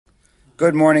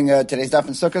Good morning. Today's daf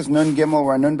in Sukkah, Nun Gimel.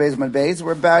 We're on Nun Beis Mud Beis.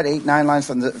 We're about 8-9 lines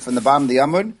from the bottom of the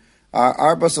Amud.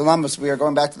 Arba Salamus. We are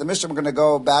going back to the Mishnah. We're going to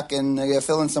go back and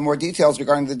fill in some more details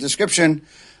regarding the description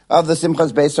of the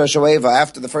Simchas Beis Shoeva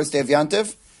after the first day of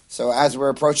Yantiv. So as we're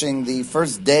approaching the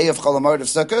first day of Chol Hamoed of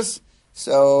Sukkot,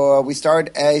 so we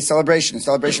start a celebration of the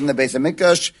Beis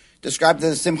Hamikdash, described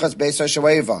as Simchas Beis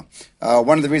Shoeva.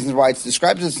 One of the reasons why it's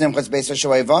described as Simchas Beis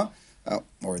Shoeva,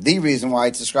 or the reason why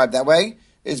it's described that way,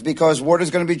 is because water is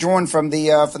going to be drawn from the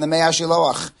Mei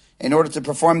HaShiloach in order to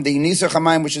perform the Nisa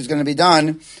Chamayim, which is going to be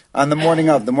done on the morning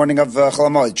of Chol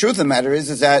Hamoed. The truth of the matter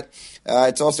is that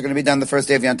it's also going to be done the first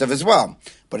day of Yantav as well.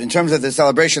 But in terms of the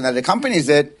celebration that accompanies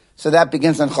it, so that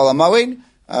begins on Chol Hamoed.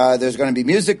 There's going to be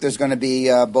music, there's going to be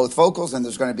both vocals, and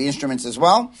there's going to be instruments as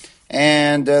well.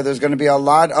 And there's going to be a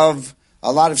lot of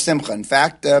simcha. In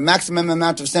fact, maximum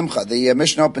amount of simcha. The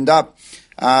Mishnah opened up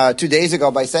 2 days ago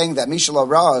by saying that Mishal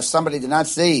Ra, if somebody did not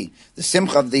see the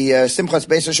simcha of the Simchas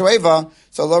Beis Shoeva,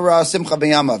 so Lo Ra Simcha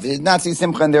B'Yamav. He did not see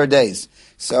simcha in their days.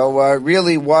 So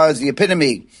really was the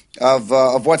epitome of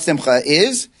what simcha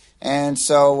is. And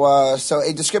so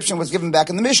a description was given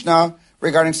back in the Mishnah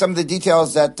regarding some of the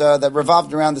details that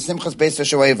revolved around the Simchas Beis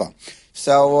Shoeva.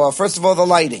 So first of all, the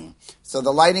lighting. So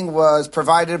the lighting was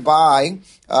provided by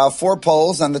 4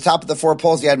 poles. On the top of the 4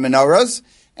 poles, you had menorahs.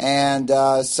 And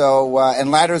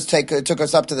ladders took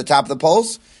us up to the top of the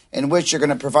poles, in which you're going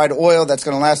to provide oil that's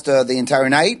going to last the entire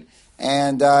night,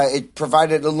 and it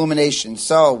provided illumination.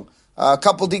 So a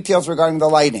couple details regarding the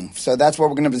lighting. So that's where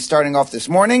we're going to be starting off this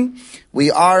morning.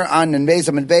 We are on Beis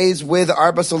and Beis with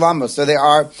Arba Sulamos. So there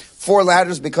are 4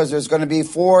 ladders because there's going to be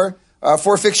 4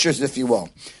 fixtures, if you will.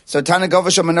 So Tana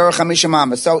Govasha Menorah Chamishim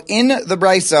Amas. So in the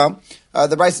Brisa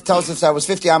tells us that it was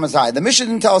 50 amas high. The Mishnah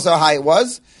didn't tell us how high it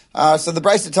was. So the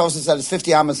Brisa tells us that it's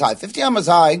 50 amas high. 50 amas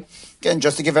high, again,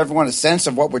 just to give everyone a sense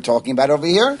of what we're talking about over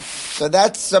here. So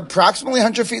that's approximately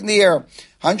 100 feet in the air.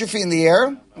 100 feet in the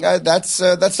air, that's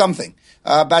something.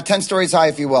 About 10 stories high,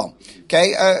 if you will.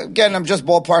 Okay, again, I'm just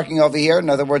ballparking over here. In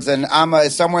other words, an amma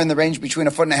is somewhere in the range between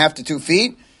 1.5 feet to 2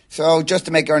 feet. So just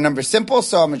to make our numbers simple,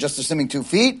 so I'm just assuming 2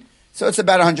 feet. So it's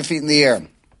about 100 feet in the air.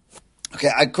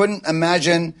 Okay, I couldn't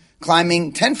imagine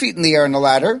climbing 10 feet in the air in a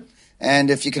ladder.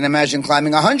 And if you can imagine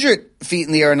climbing 100 feet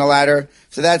in the air in a ladder,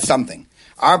 so that's something.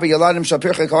 And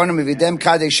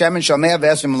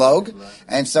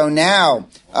so now,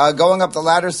 going up the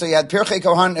ladder, so you had Pirchei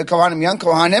Kohanim, young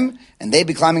Kohanim, and they'd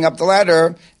be climbing up the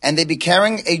ladder, and they'd be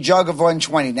carrying a jug of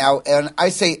 120. Now, and I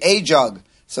say a jug,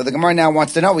 so the Gemara now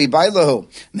wants to know,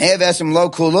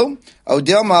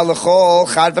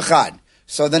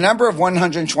 so the number of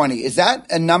 120, is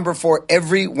that a number for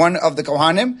every one of the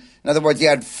Kohanim? In other words, you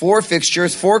had 4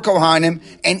 fixtures, 4 Kohanim,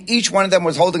 and each one of them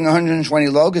was holding 120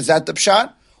 log. Is that the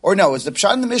pshat? Or no, is the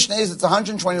pshat in the Mishnah is it's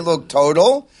 120 log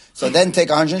total, so then take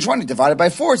 120 divided by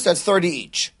 4, so that's 30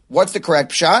 each. What's the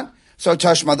correct pshat? So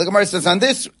Tashma, the Gemara says on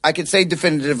this, I could say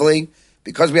definitively,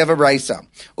 because we have a Raisa.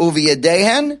 Uvi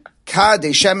yadehen ka de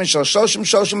shemen shel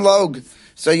shoshim log.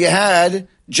 So you had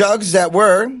jugs that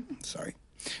were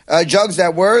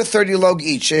 30 log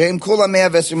each. Shehem kula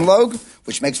 120 log,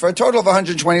 which makes for a total of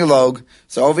 120 log.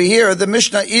 So over here, the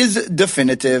Mishnah is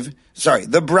definitive.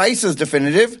 The Bryce is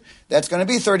definitive. That's going to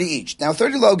be 30 each. Now,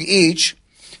 30 log each.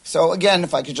 So again,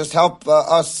 if I could just help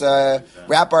us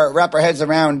wrap our heads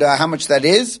around how much that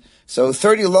is. So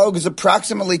 30 log is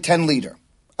approximately 10 liter.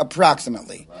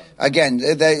 Approximately. Again,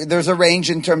 there's a range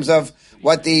in terms of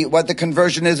what the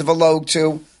conversion is of a log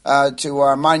to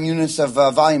our modern units of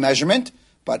volume measurement.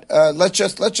 But let's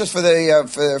just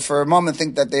for a moment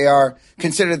think that they are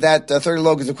considered that 30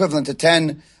 log is equivalent to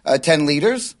 10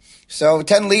 liters. So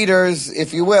 10 liters,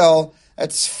 if you will,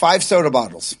 that's 5 soda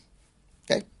bottles.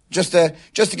 Okay, just to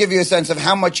give you a sense of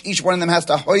how much each one of them has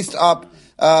to hoist up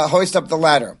the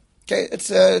ladder. Okay,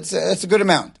 it's a good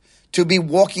amount to be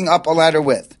walking up a ladder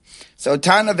with. So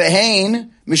Tana vehein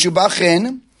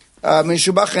mishubachin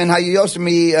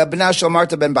hayiyosmi benashal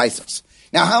Marta ben Baisos.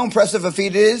 Now, how impressive a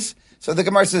feat it is. So the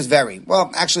Gemara says very. Well,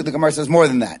 actually, the Gemara says more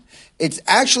than that. It's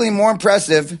actually more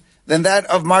impressive than that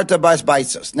of Marta bas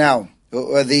Baisos. Now,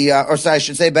 I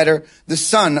should say better, the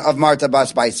son of Marta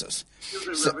bas Baisos.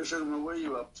 So, where are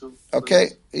you up to?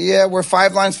 Okay, yeah, we're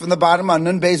 5 lines from the bottom on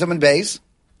Nun Beis and Beis.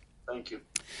 Thank you.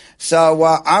 So,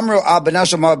 Amru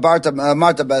al-Benashal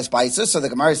Marta bas Baisos. So the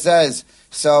Gemara says,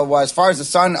 so as far as the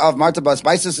son of Marta bas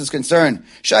Baisos is concerned,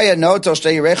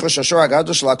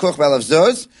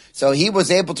 so he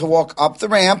was able to walk up the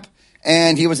ramp,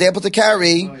 and he was able to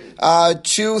carry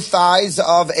 2 thighs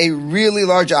of a really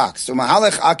large ox. So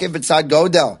Mahalech Akev B'tzad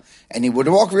Godel, and he would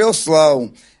walk real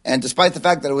slow. And despite the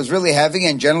fact that it was really heavy,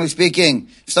 and generally speaking,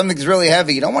 if something's really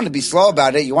heavy, you don't want to be slow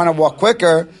about it. You want to walk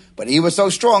quicker. But he was so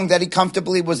strong that he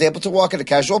comfortably was able to walk at a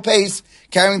casual pace,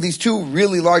 carrying these two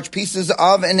really large pieces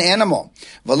of an animal.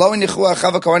 Now,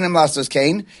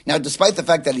 despite the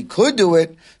fact that he could do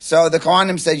it, so the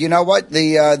Kohanim said, you know what,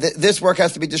 this work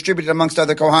has to be distributed amongst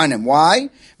other Kohanim.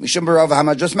 Why?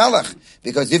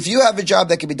 Because if you have a job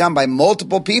that can be done by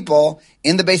multiple people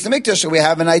in the Beis Hamikdash, we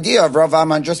have an idea of Rav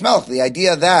Hamandros Melech, the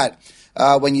idea that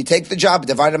when you take the job,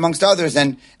 divide amongst others,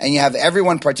 and you have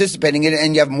everyone participating in it,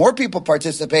 and you have more people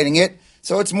participating in it,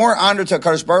 so it's more honor to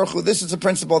HaKadosh Baruch Hu. This is a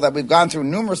principle that we've gone through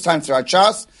numerous times throughout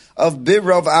Shas of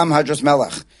Birov Am Hadros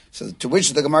Melech. So to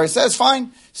which the Gemara says,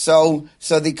 fine. So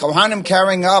the Kohanim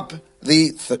carrying up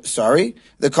the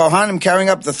Kohanim carrying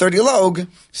up the 30 log,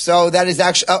 so that is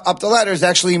actually up the ladder is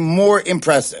actually more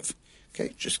impressive.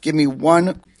 Okay, just give me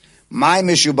one. My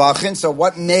Mishubachin. So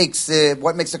what makes the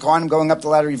Kohanim going up the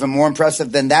ladder even more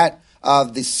impressive than that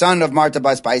of the son of Marta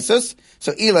Bas Paisus?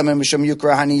 So Elam and Mishum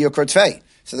Yukra Hani Yukra Tvei.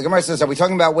 So the Gemara says, are we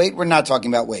talking about weight? We're not talking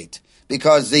about weight.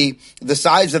 Because the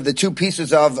size of the two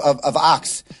pieces of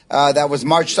ox that was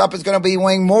marched up is going to be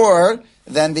weighing more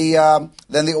than the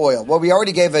oil. Well, we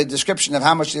already gave a description of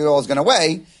how much the oil is going to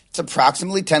weigh. It's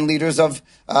approximately 10 liters of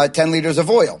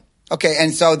oil. Okay,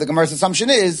 and so the Gemara's assumption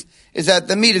is that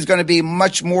the meat is going to be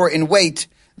much more in weight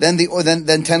than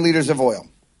 10 liters of oil.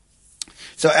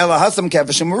 So Ela Hasam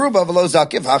Kefashim Maruba Velo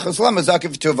Zakiv Hachas Lama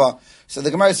Zakiv Tuva. So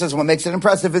the Gemara says what makes it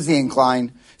impressive is the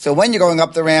incline. So when you're going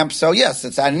up the ramp, so yes,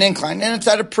 it's at an incline, and it's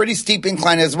at a pretty steep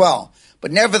incline as well.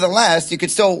 But nevertheless, you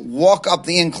could still walk up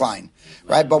the incline,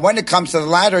 right? But when it comes to the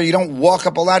ladder, you don't walk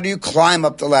up a ladder, you climb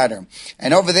up the ladder.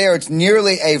 And over there, it's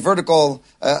nearly a vertical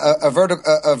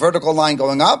line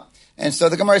going up. And so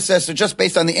the Gemara says, so just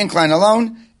based on the incline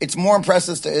alone, it's more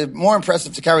impressive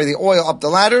to carry the oil up the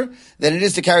ladder than it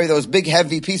is to carry those big,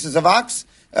 heavy pieces of ox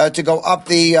to go up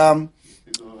the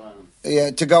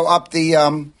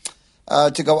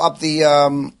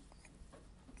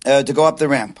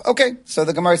ramp. Okay, so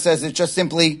the Gemara says it's just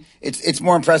simply it's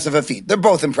more impressive a feat. They're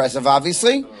both impressive,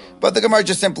 obviously, but the Gemara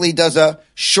just simply does a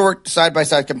short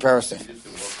side-by-side comparison.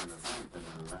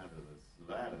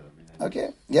 Okay.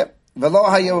 Yep.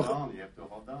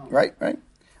 Right.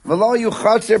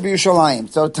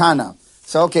 So Tana.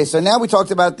 So okay. So now we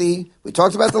talked about the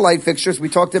light fixtures. We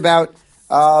talked about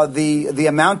the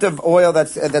amount of oil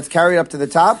that's carried up to the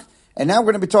top, and now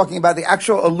we're going to be talking about the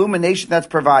actual illumination that's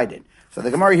provided. So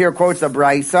the Gemara here quotes a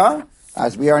brisa,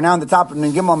 as we are now on the top of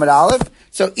Nun Gimel Amud Aleph.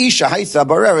 So Isha Haisa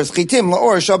Bareres Chitim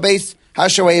Laor Shabes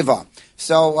Hashoeva.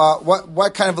 So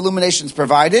what kind of illumination is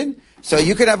provided? So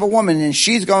you could have a woman, and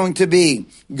she's going to be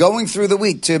going through the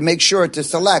wheat to make sure to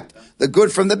select the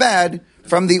good from the bad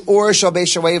from the Or Shal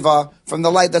Beis Shoeva, from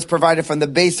the light that's provided from the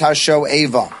Beis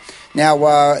HaShoeva. Now,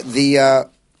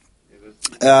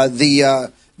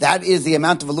 that is the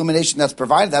amount of illumination that's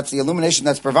provided. That's the illumination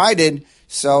that's provided.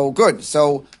 So good.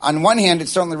 So on one hand, it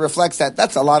certainly reflects that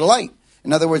that's a lot of light.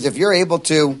 In other words, if you're able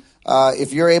to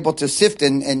sift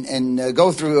and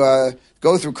go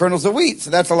through kernels of wheat,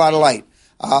 so that's a lot of light.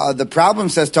 The problem,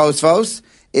 says Tosfos,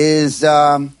 is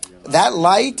that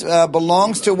light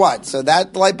belongs to what? So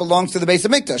that light belongs to the Beis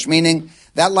Hamikdash, meaning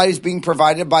that light is being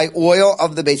provided by oil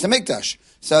of the Beis Hamikdash.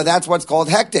 So that's what's called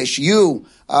hekdesh.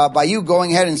 By you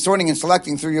going ahead and sorting and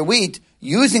selecting through your wheat,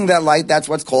 using that light, that's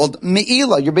what's called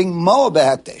me'ila. You're being moa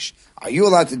behekdesh. Are you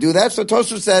allowed to do that? So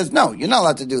Tosfos says, no, you're not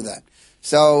allowed to do that.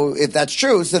 So if that's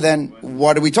true, so then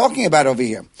what are we talking about over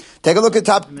here? Take a look at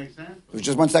top.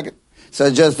 Just 1 second.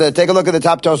 So just take a look at the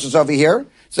top Tosfos over here.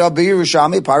 So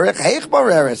B'Yerushalmi Parich Heich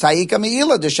Bareres Ha'ika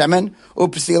Me'ila Deshemen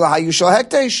Upsila Hayushal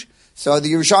Hektesh. So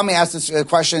the Yerushalmi asks this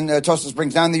question. Tosfos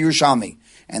brings down the Yerushalmi,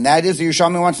 and that is the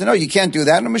Yerushalmi wants to know you can't do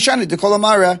that.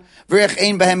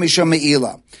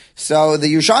 So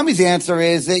the Yerushalmi's answer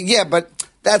is yeah, but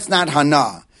that's not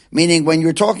hana. Meaning when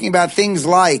you're talking about things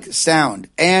like sound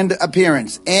and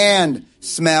appearance and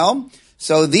smell,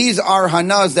 so these are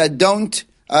hanas that don't.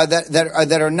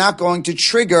 That are not going to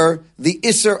trigger the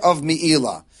isser of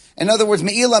me'ila. In other words,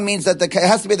 me'ila means that it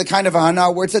has to be the kind of a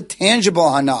hana where it's a tangible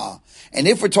hana. And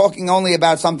if we're talking only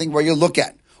about something where you look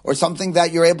at, or something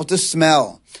that you're able to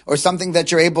smell, or something that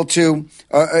you're able to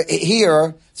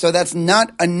hear, so that's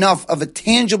not enough of a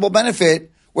tangible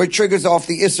benefit where it triggers off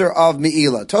the isser of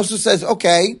me'ila. Tosfos says,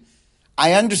 okay,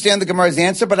 I understand the Gemara's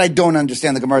answer, but I don't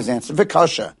understand the Gemara's answer.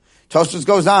 Vikasha. Tosfos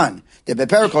goes on.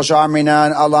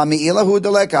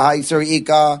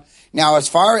 Now, as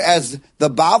far as the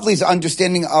Bavli's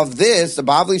understanding of this, the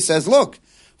Bavli says, look,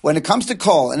 when it comes to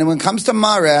kol, and when it comes to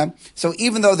mara, so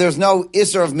even though there's no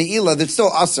isser of me'ila, there's still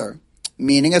usser.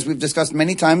 Meaning, as we've discussed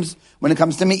many times, when it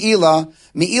comes to Me'ilah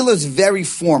is very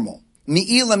formal.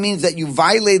 Me'ilah means that you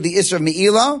violate the Isra of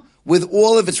Me'ilah with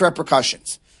all of its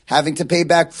repercussions. Having to pay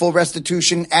back full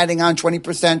restitution, adding on 20%,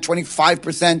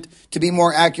 25% to be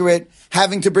more accurate,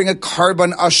 having to bring a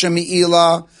carbon Asha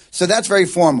Me'ilah. So that's very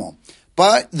formal.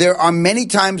 But there are many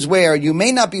times where you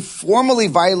may not be formally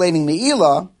violating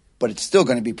Me'ilah, but it's still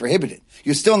going to be prohibited.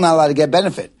 You're still not allowed to get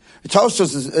benefit.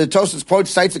 Tosfos quote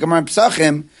cites the Gemara in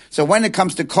Pesachim. So when it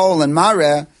comes to Kol and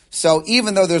Mareh, so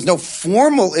even though there's no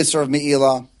formal Isser of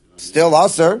Me'ilah, still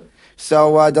Asr.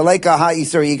 So Daleka Ha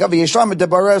Isser Yiga v'Yishlam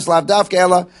Debares Lav Dafke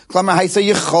Ela Klamar Haisa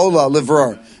Yichola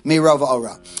Livror Mirova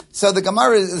Ora. So the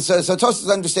Gemara, so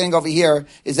Tosfos' understanding over here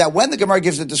is that when the Gemara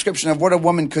gives a description of what a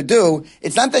woman could do,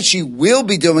 it's not that she will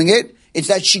be doing it, it's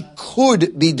that she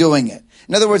could be doing it.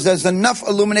 In other words, there's enough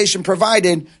illumination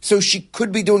provided so she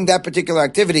could be doing that particular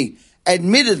activity.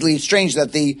 Admittedly, it's strange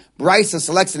that the Brisa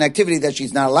selects an activity that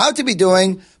she's not allowed to be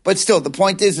doing, but still, the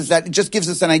point is that it just gives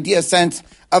us an idea, a sense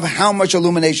of how much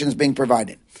illumination is being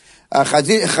provided.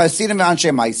 Chasidim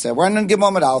v'Anshe Maisa. We're on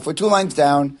Gimel Aleph. We're 2 lines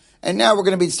down, and now we're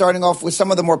going to be starting off with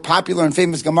some of the more popular and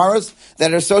famous Gemaras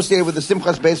that are associated with the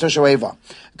Simchas Beis HaShoeva.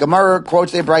 Gemara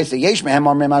quotes the Brisa, Yesh mehem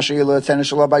amrim asher yilu etzenu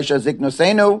shelo b'isha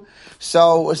ziknosenu.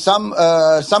 So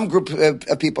some group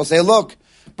of people say, look,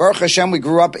 Baruch Hashem, we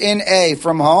grew up in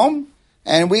from home,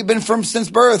 and we've been from since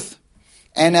birth.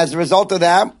 And as a result of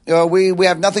that, we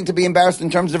have nothing to be embarrassed in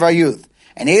terms of our youth.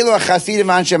 And Elu Chasidim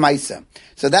Anshe Maisa.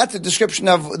 So that's a description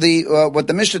of the what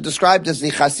the Mishnah described as the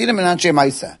Chasidim and Anshe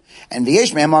Maisa. And the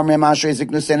Yesh Me'amar Me'mashrei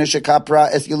Ziknusenu Shekapra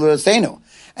Es Yilusenu.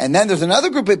 And then there's another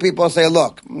group of people who say,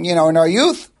 look, in our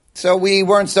youth, so we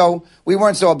weren't so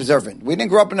observant. We didn't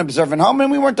grow up in an observant home,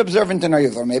 and we weren't observant in our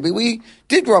youth. Or maybe we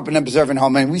did grow up in an observant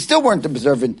home, and we still weren't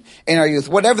observant in our youth.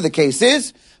 Whatever the case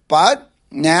is, but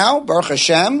now Baruch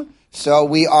Hashem, so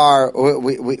we are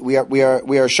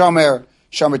shomer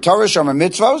Torah, shomer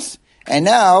mitzvos, and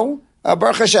now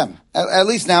Baruch Hashem. At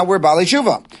least now we're Balei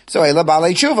Tshuva. So Ela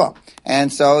Balei Tshuva.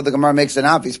 And so the Gemara makes an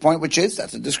obvious point, which is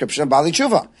that's a description of Balei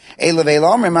Tshuva. Ela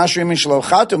ve'elo omer mashrim min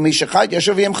shlochatu mishachat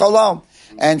yashuv yim cholo.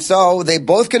 And so they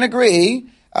both can agree.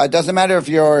 It doesn't matter if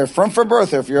you're from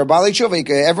birth or if you're a Balei Tshuva.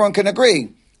 Everyone can agree.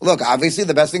 Look, obviously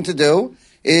the best thing to do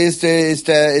is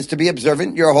to be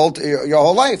observant your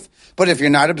whole life. But if you're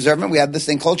not observant, we have this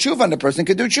thing called tshuva, and a person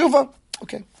could do tshuva.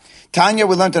 Okay. Tanya,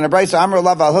 we learned in the Brisa, Amar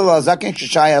Lav Al Hillel Hazakin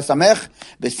Sheshai Hasamech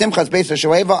B'Simchas Beis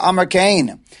HaShoeva Amar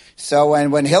Kain. So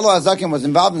when Hillel Hazakin was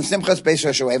involved in Simchas Beis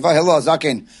HaShoeva, Hillel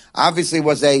Hazakin obviously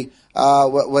was a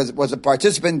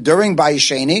participant during Bayis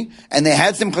Sheni, and they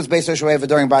had Simchas Beis HaShoeva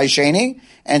during Bayis Sheni,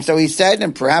 and so he said,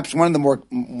 and perhaps one of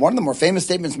the more famous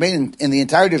statements made in the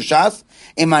entirety of Shas,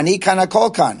 Imani Kana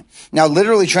Kol Kan. Now,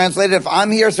 literally translated, if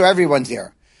I'm here, so everyone's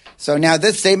here. So now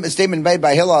this statement made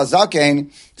by Hillel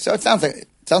Hazakin, so it sounds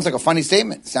like a funny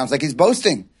statement. It sounds like he's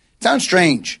boasting. It sounds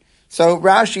strange. So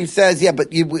Rashi says, yeah, but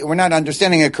we're not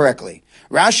understanding it correctly.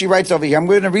 Rashi writes over here, I'm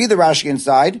going to read the Rashi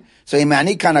inside. So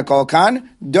Imani Kana Kol Kan,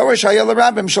 Dorish Hayel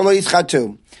Rabim Shalo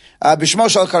Yischatu, B'Shmo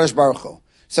Shal Kadosh Baruch Hu.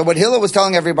 So what Hillel was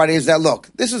telling everybody is that, look,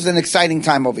 this is an exciting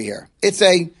time over here. It's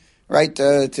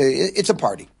it's a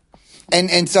party.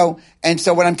 And so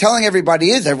what I'm telling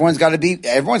everybody is everyone's got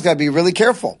to be really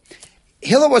careful.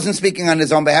 Hillel wasn't speaking on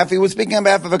his own behalf. He was speaking on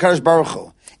behalf of HaKadosh Baruch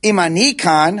Hu. Imani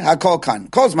kan hakol kan.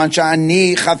 Kozman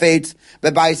sha'ani chafetz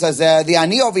bebayis hazeh. The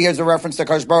ani over here is a reference to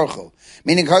HaKadosh Baruch Hu.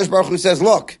 Meaning HaKadosh Baruch Hu says,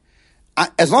 look,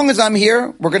 as long as I'm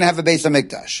here, we're going to have a Beis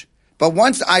HaMikdash. But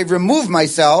once I remove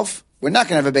myself, we're not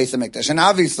going to have a Beis HaMikdash. And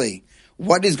obviously,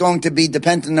 what is going to be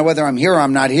dependent on whether I'm here or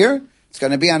I'm not here? It's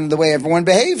going to be on the way everyone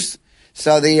behaves.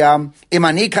 So the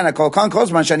imani kana kol kan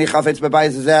kozman shani chafetz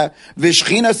bebayis hazeh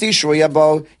v'shchina si shruya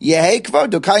bo yehei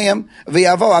kvod dukayim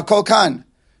v'yavo hakol kan.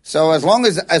 So as long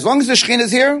as the Shekhinah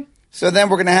is here, so then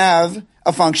we're going to have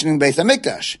a functioning Beis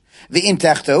HaMikdash. V'im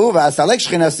techtu v'asalek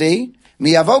Shechinasi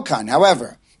miyavo kan.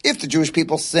 However, if the Jewish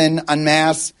people sin en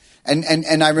masse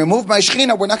and I remove my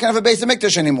Shekhinah, we're not going to have a Beis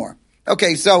HaMikdash anymore.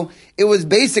 Okay, so it was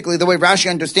basically, the way Rashi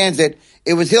understands it,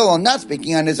 it was Hillel not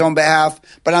speaking on his own behalf,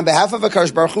 but on behalf of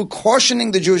HaKadosh Baruch Hu, cautioning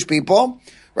the Jewish people,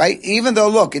 right? Even though,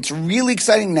 look, it's really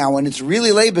exciting now and it's really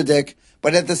leibedik,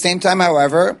 but at the same time,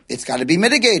 however, it's got to be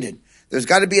mitigated. There's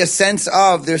got to be a sense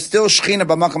of there's still Shekhinah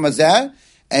b'makom hazeh,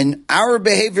 and our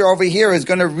behavior over here is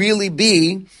going to really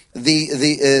be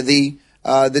the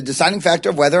deciding factor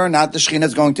of whether or not the Shekhinah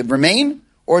is going to remain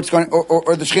or the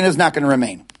Shekhinah is not going to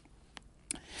remain.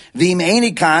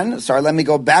 V'imeni kan. Sorry, let me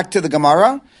go back to the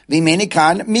Gemara. V'imeni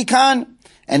kan mikan.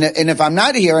 And if I'm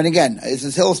not here, and again, this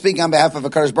is Hillel speaking on behalf of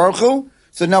HaKadosh Baruch Hu,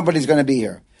 so nobody's going to be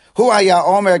here. Hu haya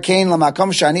omer kain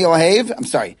lamakom shani ohev. I'm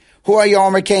sorry. Hu haya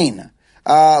omer kain.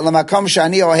 Lamakom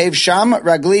shani ohev sham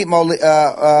ragli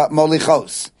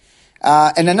molichos.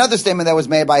 And another statement that was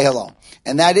made by Hillel,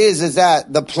 and that is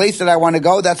that the place that I want to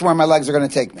go, that's where my legs are going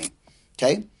to take me.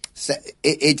 Okay, so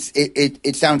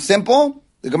it sounds simple.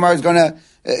 The Gemara is going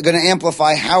to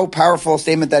amplify how powerful a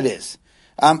statement that is.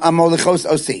 Molichos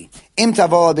osi. Im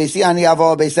tavo beisi ani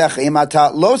avo beisecha. Im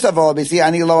ata lo savo beisi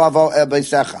ani lo avo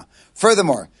beisecha.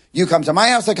 Furthermore, you come to my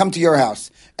house, I come to your house.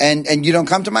 And you don't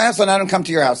come to my house, and I don't come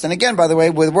to your house. And again, by the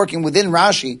way, we're working within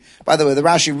Rashi. By the way, the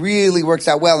Rashi really works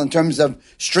out well in terms of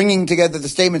stringing together the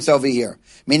statements over here.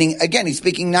 Meaning, again, he's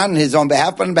speaking not on his own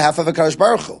behalf, but on behalf of HaKadosh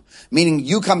Baruch Hu. Meaning,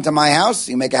 you come to my house,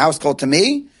 you make a house call to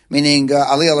me, meaning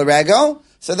Aliyah L'Rego.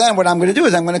 So then what I'm going to do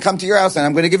is I'm going to come to your house, and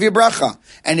I'm going to give you a bracha.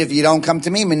 And if you don't come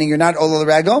to me, meaning you're not Ola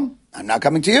L'Rego, I'm not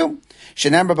coming to you.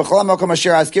 Shenemar b'chol ha'mokom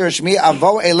asher azkir shmi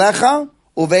avo elecha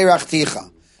uveirachticha.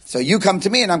 So you come to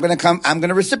me, and I'm going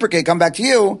to reciprocate, come back to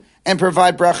you, and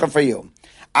provide bracha for you.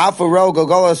 Afuro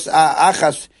gogolos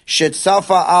achas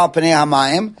shitzafa al pnei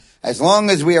hamayim. As long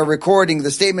as we are recording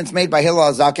the statements made by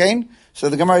Hillel HaZaken, so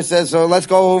the Gemara says, so let's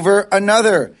go over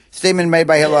another statement made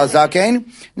by Hillel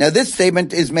HaZaken. Now this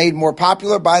statement is made more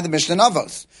popular by the Mishnah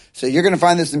Avos. So you're going to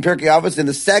find this in Pirkei Avos, in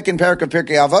the second parak of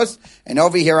Pirkei Avos, and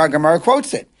over here our Gemara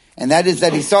quotes it. And that is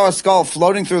that he saw a skull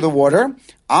floating through the water.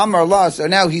 Amar la, so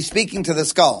now he's speaking to the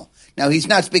skull. Now he's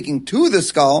not speaking to the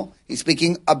skull, he's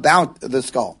speaking about the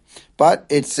skull. But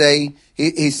he's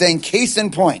saying case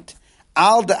in point.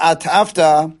 Al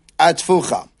da'atafta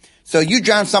atfucha. So you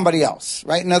drowned somebody else,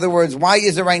 right? In other words, why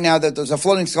is it right now that there's a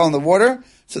floating skull in the water?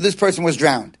 So this person was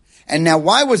drowned. And now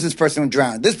why was this person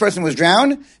drowned? This person was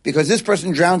drowned because this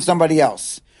person drowned somebody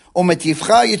else.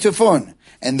 Umetifcha yitufun.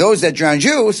 And those that drowned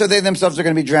you, so they themselves are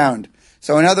going to be drowned.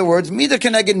 So in other words, mida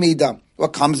keneged mida.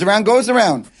 What comes around goes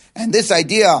around. And this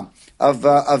idea of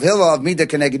Hillel, of mida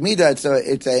keneged mida,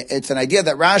 it's an idea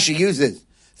that Rashi uses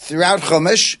throughout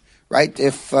Chumash, right?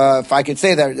 If I could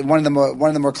say that one of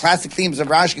the more classic themes of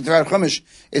Rashi throughout Chumash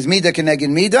is mida keneged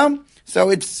mida.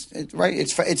 So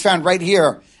it's found right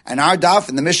here in our daf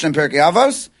in the Mishnah in Pirkei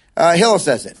Avos. Hillel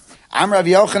says it. Am Rav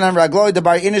Yochanan Ragloi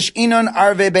Debar Inish Inon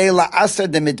Arve Be La Aser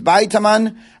Demitbai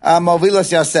Taman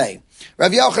Movilas Yaseh.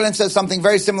 Rav Yochanan says something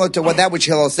very similar to that which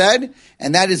Hillel said,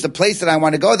 and that is the place that I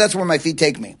want to go. That's where my feet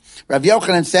take me. Rav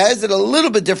Yochanan says it a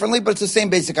little bit differently, but it's the same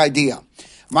basic idea.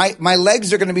 My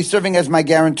legs are going to be serving as my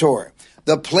guarantor.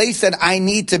 The place that I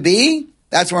need to be,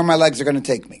 that's where my legs are going to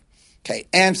take me. Okay,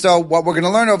 and so what we're going to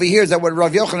learn over here is that what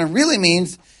Rav Yochanan really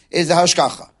means is the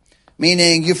hashkacha.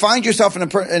 Meaning, you find yourself in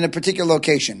a particular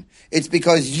location. It's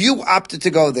because you opted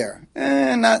to go there.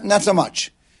 Not so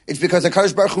much. It's because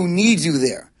HaKadosh Baruch Hu needs you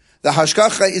there. The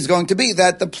hashkacha is going to be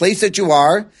that the place that you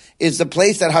are is the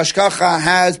place that hashkacha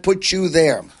has put you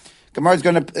there. Gemara is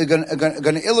going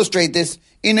to illustrate this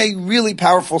in a really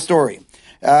powerful story.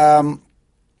 Hanu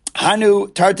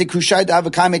tarte kushai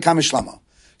d'avakame kame Shlomo.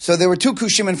 So there were two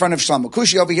kushim in front of Shlomo.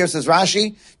 Kushi over here says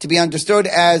Rashi to be understood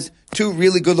as two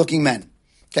really good-looking men.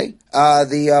 Okay,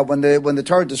 when the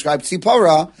Torah describes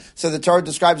Tzipora, so the Torah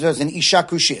describes her as an Isha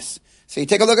Kushis. So you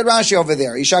take a look at Rashi over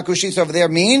there. Isha Kushis over there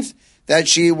means that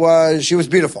she was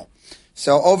beautiful.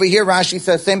 So over here, Rashi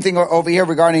says same thing over here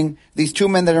regarding these two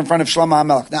men that are in front of Shlomo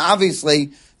HaMelech. Now,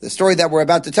 obviously, the story that we're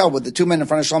about to tell with the two men in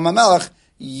front of Shlomo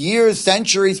HaMelech,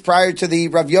 centuries prior to the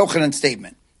Rav Yochanan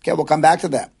statement. Okay, we'll come back to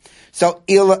that. So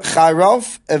Il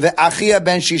Charof ve'Achia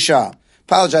ben Shisha.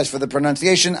 Apologize for the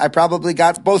pronunciation. I probably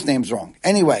got both names wrong.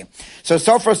 Anyway, so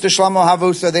Sofros to Shlomo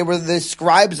Havu, so they were the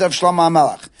scribes of Shlomo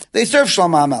HaMelech. They served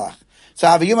Shlomo HaMelech. So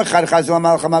Haviyum Echad Chazil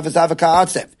HaMelech HaMavis Avaka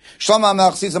Atzev. Shlomo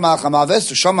HaMelech sees the Melech HaMavis.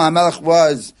 So Shlomo HaMelech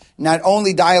was not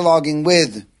only dialoguing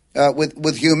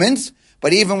with humans,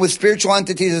 but even with spiritual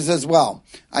entities as well.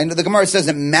 I know the Gemara says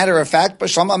it matter of fact, but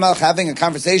Shlomo HaMelech having a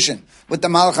conversation with the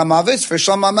Melech HaMavis, for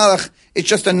Shlomo HaMelech, it's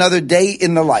just another day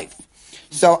in the life.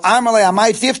 So Amalei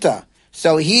Amai Tifta.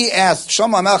 So he asked,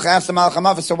 Shlomo HaMelech asked the Melech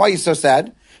HaMavis, so why are you so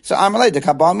sad? So Amalei, the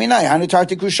Kabal Minai, Hanu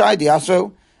Tarti Kushai,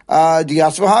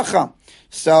 Diyasu Hacha.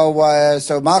 So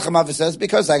Melech HaMavis says,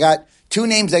 because I got two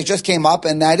names that just came up,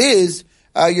 and that is,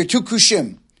 your two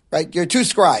Kushim, right? Your two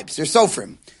scribes, your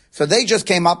Sofrim. So they just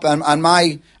came up on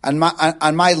my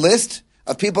list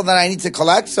of people that I need to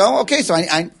collect. So, okay, so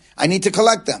I need to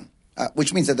collect them,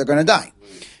 which means that they're going to die.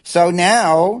 So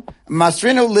now,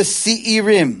 Masrinu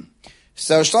L'Si'irim.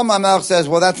 So Shlomo HaMelech says,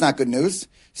 well, that's not good news.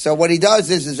 So what he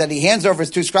does is that he hands over his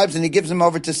two scribes and he gives them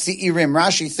over to Se'irim.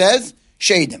 Rashi says,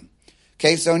 Shadim.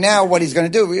 Okay, so now what he's going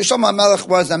to do, Shlomo HaMelech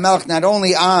was a melech not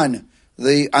only on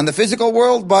the physical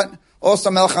world, but also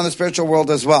melech on the spiritual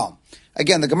world as well.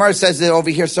 again, the Gemara says it over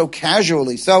here so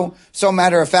casually, so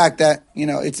matter of fact that,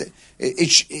 it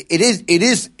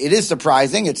is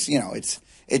surprising.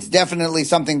 It's definitely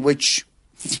something which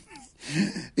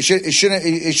it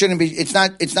shouldn't be. It's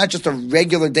not just a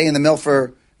regular day in the mill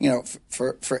for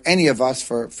any of us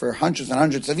for hundreds and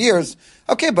hundreds of years.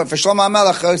 Okay, but for Shlomo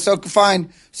HaMelech, so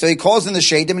fine. So he calls in the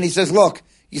Shadim and he says, look,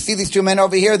 you see these two men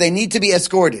over here? They need to be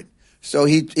escorted. So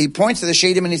he points to the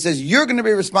Shadim and he says, you're going to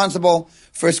be responsible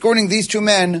for escorting these two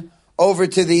men over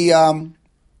to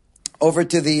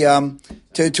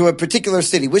to a particular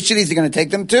city. Which city is he going to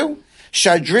take them to?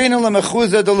 Shadrinu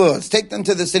leMechuza de Luz. Take them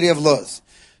to the city of Luz.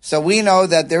 So we know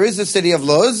that there is a city of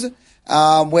Luz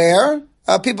where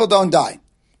people don't die.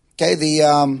 Okay,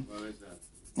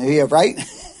 yeah, right?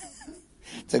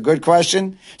 It's a good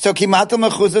question. So Kimatel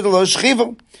Mechuza de Luz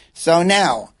Shchivu. So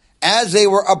now, as they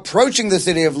were approaching the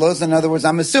city of Luz, in other words,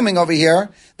 I'm assuming over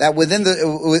here that within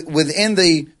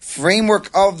the framework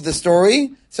of the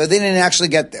story, so they didn't actually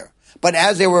get there. But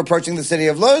as they were approaching the city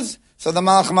of Luz, so the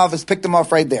Malach HaMavis picked them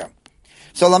off right there.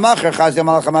 So Lamacher Chazia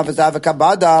Malach HaMavis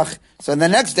Avakabadach. So the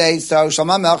next day, so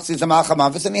Shlomo HaMelech sees the Malach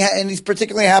HaMavis and he's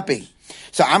particularly happy.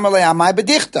 So Amalei Amai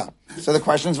Bedichta. So the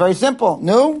question is very simple.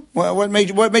 No? What made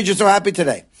you so happy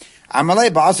today? Amalei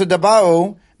Ba'asu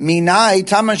Dabau Minai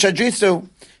Taman Shadrisu.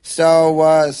 So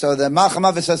the Malach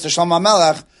HaMavis says to Shlomo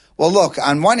HaMelech, well, look,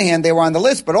 on one hand, they were on the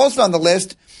list, but also on the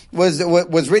list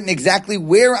was written exactly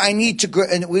where I need to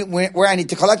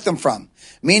collect them from.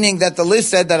 Meaning that the list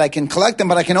said that I can collect them,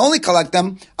 but I can only collect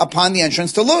them upon the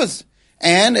entrance to Luz.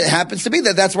 And it happens to be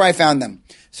that that's where I found them.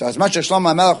 So as much as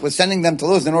Shlomo HaMelech was sending them to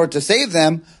Luz in order to save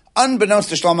them, unbeknownst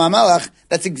to Shlomo HaMelech,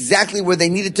 that's exactly where they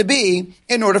needed to be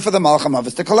in order for the Malach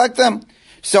HaMavis to collect them.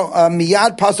 So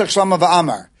miyad pasuk Shlomo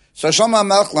v'amar. So Shlomo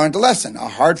HaMelech learned a lesson, a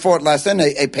hard-fought lesson,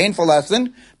 a painful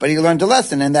lesson, but he learned a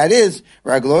lesson, and that is,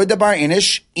 Ragloi dabar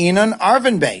inish inon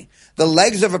arvin bey. The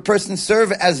legs of a person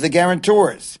serve as the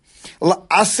guarantors.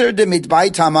 Aser de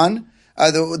mitbai taman,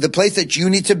 the place that you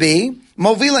need to be,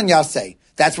 movilan yaseh.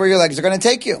 That's where your legs are going to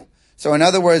take you. So in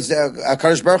other words,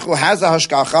 Kadosh Baruch Hu has a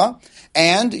hashgacha,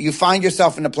 and you find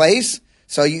yourself in a place,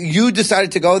 so you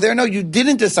decided to go there. No, you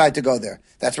didn't decide to go there.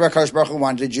 That's where Kadosh Baruch Hu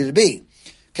wanted you to be.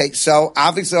 Okay, so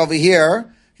obviously over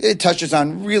here, it touches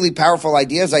on really powerful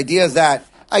ideas that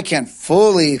I can't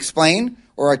fully explain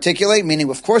or articulate, meaning,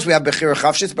 of course, we have Bechira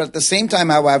Chavshis, but at the same time,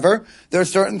 however, there are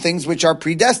certain things which are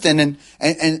predestined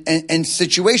and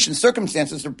situations,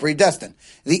 circumstances are predestined.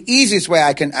 The easiest way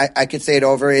I could say it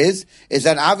over is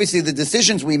that obviously the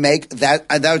decisions we make,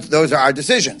 those are our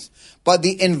decisions. But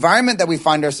the environment that we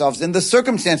find ourselves in, the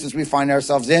circumstances we find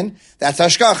ourselves in, that's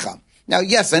hashgacha. Now,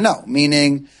 yes and no,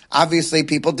 meaning obviously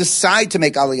people decide to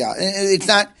make aliyah.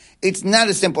 It's not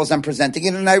as simple as I'm presenting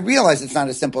it, and I realize it's not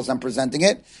as simple as I'm presenting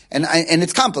it, and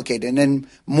it's complicated and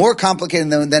more complicated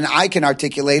than I can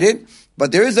articulate it.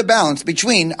 But there is a balance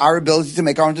between our ability to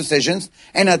make our own decisions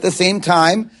and at the same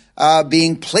time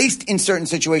being placed in certain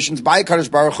situations by Kadosh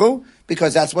Baruch Hu,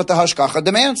 because that's what the hashgacha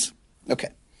demands. Okay,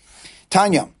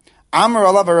 Tanya. Amar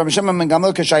alav Rabbi Shimon ben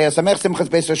Gamliel k'shaya samech simchas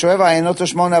beis Yoshueva ayinot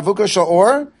shmon avuka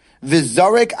shor.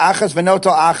 V'zorek achas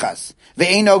v'notal achas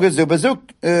v'ein oga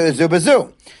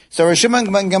zubazu. So Rabbi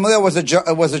Shimon ben Gamliel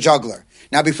was a juggler.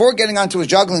 Now, before getting onto his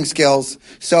juggling skills,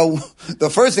 so the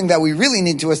first thing that we really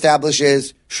need to establish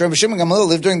is Rabbi Shimon ben Gamliel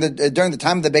lived during the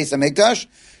time of the Beis Hamikdash.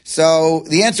 So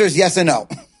the answer is yes and no.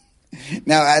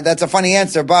 Now that's a funny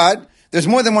answer, but there's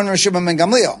more than one Rabbi Shimon ben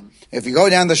Gamliel. If you go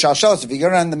down the Shalshalos, if you go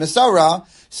down the Masorah,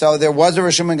 so there was a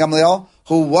Rabbi Shimon ben Gamliel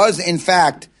who was in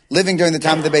fact living during the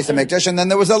time of the Beis Hamikdash, and then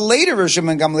there was a later Rabbi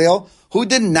Shimon ben Gamliel who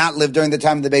did not live during the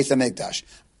time of the Beis Hamikdash.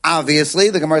 Obviously,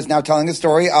 the Gemara is now telling the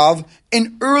story of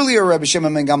an earlier Rabbi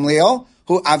Shimon ben Gamliel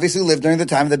who obviously lived during the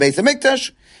time of the Beis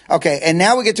Hamikdash. Okay, and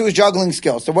now we get to his juggling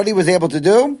skills. So what he was able to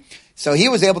do, so he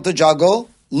was able to juggle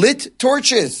lit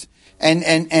torches and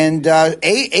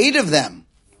eight of them.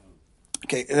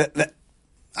 Okay,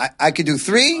 I could do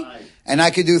 3, and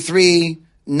I could do 3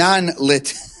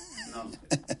 non-lit.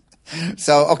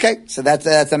 So, okay, so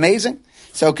that's amazing.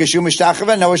 So, Kishu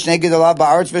Mishtachava, Noah Shnei Gedolav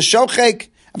Ba'aretz V'shochek,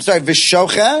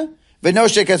 V'shocha,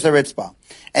 V'noshek Es HaRitzpah.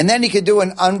 And then he could do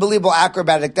an unbelievable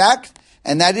acrobatic act,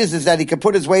 and that is that he could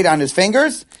put his weight on his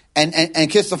fingers and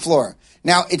kiss the floor.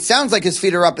 Now, it sounds like his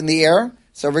feet are up in the air,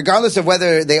 so regardless of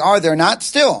whether they're not,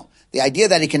 still, the idea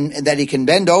that he can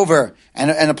bend over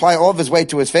and apply all of his weight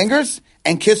to his fingers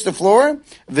and kiss the floor,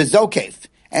 V'zokef.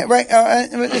 Right,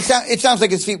 it sounds like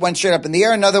his feet went straight up in the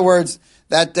air. In other words,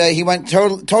 that he went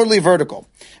totally vertical.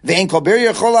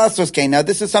 Now,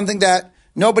 this is something that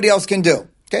nobody else can do.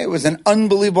 Okay, it was an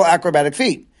unbelievable acrobatic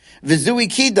feat. Vizui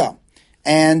kida,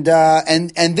 and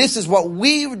this is what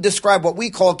we describe, what we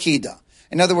call kida.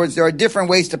 In other words, there are different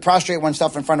ways to prostrate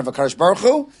oneself in front of a Kadosh Baruch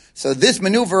Hu. So this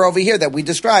maneuver over here that we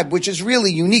described, which is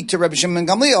really unique to Rebbe Shimon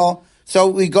ben Gamliel,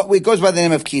 so it goes by the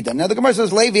name of Kida. Now the Gemara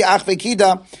says, Levi achve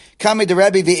Kida, kame de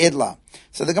Rebbe v'idla.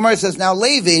 So the Gemara says, now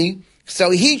Levi, so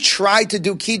he tried to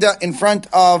do Kida in front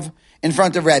of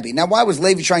Rebbe. Now why was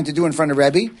Levi trying to do in front of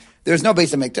Rebbe? There's no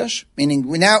Beis HaMikdash, meaning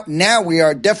now we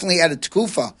are definitely at a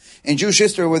tekufa in Jewish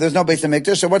history where there's no Beis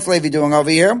HaMikdash. So what's Levi doing over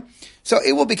here? So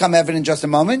it will become evident in just a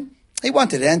moment. He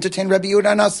wanted to entertain Rebbe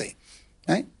Yehuda Nasi,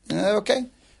 right? Okay.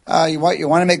 You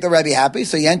want to make the Rebbe happy,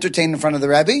 so you entertain in front of the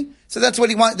Rebbe. So that's what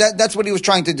he that's what he was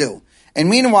trying to do. And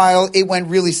meanwhile, it went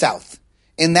really south.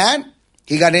 In that,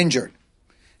 he got injured.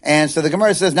 And so the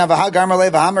Gemara says, "Now v'hagar malei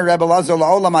v'hamer Rebbe Lazo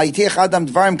la'olam ha'itich adam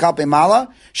dvarim kalpei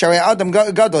mala sharei adam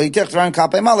gadol hitich dvarim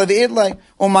kalpei mala v'idlei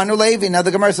umanu Levi." Now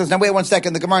the Gemara says, "Now wait 1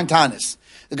 second." The Gemara in Tanis.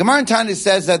 The Gemara in Tanis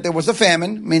says that there was a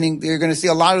famine, meaning you're going to see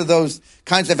a lot of those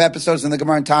kinds of episodes in the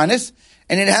Gemara in Tanis.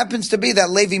 And it happens to be that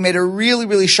Levi made a really,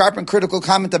 really sharp and critical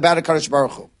comment about a Kadosh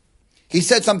Baruch Hu. He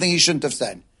said something he shouldn't have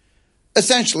said.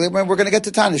 Essentially, we're going to get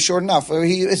to Tanis short enough.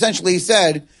 He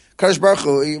said, Kadosh Baruch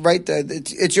Hu, right?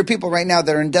 It's your people right now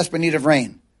that are in desperate need of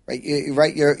rain, right?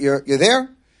 You're there.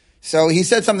 So he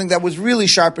said something that was really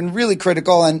sharp and really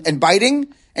critical and biting,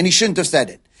 and he shouldn't have said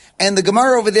it. And the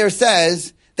Gemara over there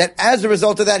says that as a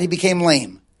result of that, he became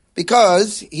lame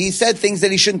because he said things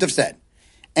that he shouldn't have said.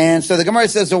 And so the Gemara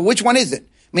says, so which one is it?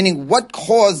 Meaning, what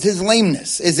caused his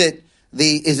lameness? Is it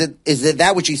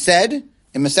that which he said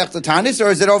in Masechta Tanis, or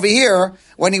is it over here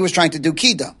when he was trying to do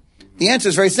Kida? The answer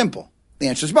is very simple. The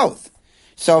answer is both.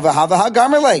 So v'havaha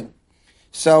gamerleg.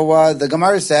 So the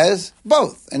Gemara says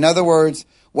both. In other words,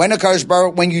 when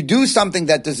you do something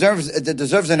that deserves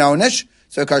an onish,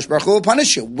 so Kadosh Baruch Hu will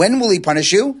punish you. When will he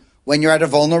punish you? When you're at a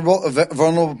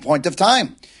vulnerable point of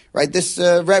time. Right, this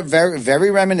very,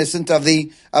 very reminiscent of the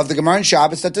Gemara in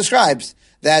Shabbos that describes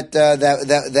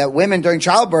that women during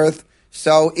childbirth.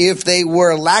 So if they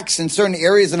were lax in certain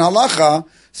areas in halacha,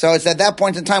 so it's at that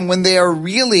point in time when they are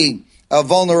really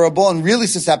vulnerable and really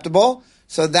susceptible.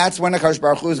 So that's when HaKadosh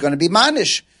Baruch Hu is going to be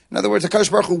manish. In other words, HaKadosh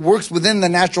Baruch Hu works within the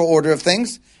natural order of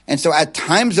things, and so at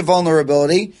times of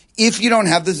vulnerability, if you don't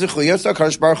have the zechuyah, so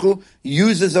HaKadosh Baruch Hu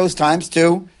uses those times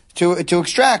to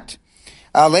extract.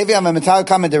 Levi Amametal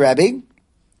Kamed Rebbe,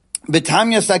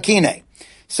 B'Tamya Sakine.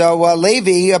 So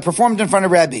Levi performed in front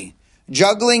of Rebbe,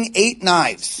 juggling 8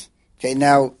 knives. Okay,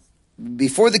 now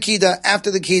before the Kida,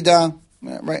 after the Kida,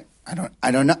 right? I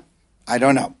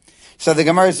don't know. So the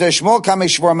Gemara says Shmuel Kamei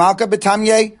Shvor Malka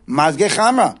B'Tamye Mazge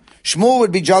Chamra. Shmuel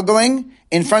would be juggling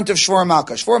in front of Shvor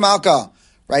Malka. Shvor Malka,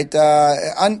 right?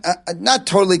 Not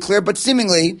totally clear, but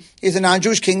seemingly is a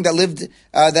non-Jewish king that lived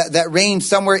that reigned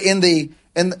somewhere in the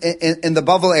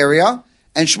Bavel area,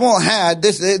 and Shmuel had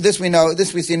this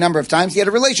we see a number of times. He had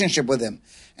a relationship with him,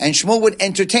 and Shmuel would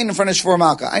entertain in front of Shvor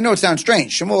Malka. I know it sounds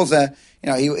strange. Shmuel's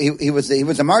he was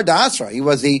a Mar Da'asra. He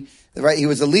was the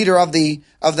leader of the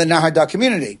Nahada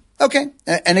community. Okay,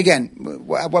 and again,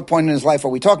 at what point in his life are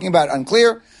we talking about?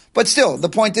 Unclear, but still, the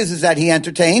point is that he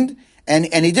entertained,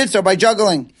 and he did so by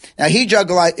juggling. Now he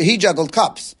juggled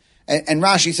cups, and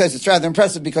Rashi says it's rather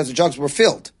impressive because the jugs were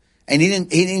filled. And he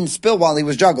didn't spill while he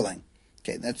was juggling.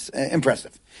 Okay, that's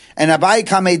impressive. And Abai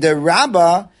Kamei de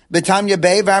Rabba B'Tamya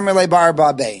Bey V'Amrele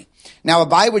Barba Bey. Now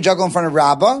Abai would juggle in front of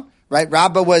Rabba, right?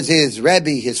 Rabba was his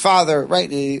Rebbe, his father, right?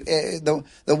 The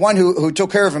one who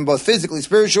took care of him both physically,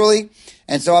 spiritually.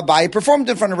 And so Abai performed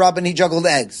in front of Rabba and he juggled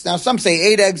eggs. Now some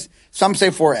say 8 eggs, some say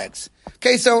 4 eggs.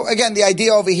 Okay, so again, the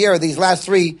idea over here, these last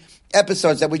 3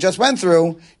 episodes that we just went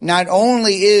through, not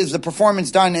only is the performance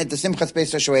done at the Simchas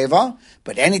Beis HaShoeva,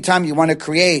 but anytime you want to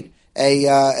create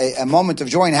a moment of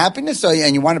joy and happiness,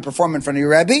 and you want to perform in front of your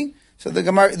Rebbe, so the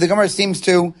Gemara seems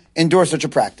to endorse such a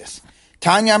practice.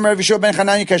 Tanya Amar V'Shua ben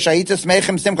Chananya Kashayita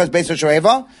Smechem Simchas Beis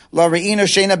HaShoeva La Re'ina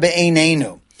Shena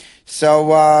Be'einenu.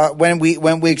 So when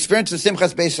we experienced the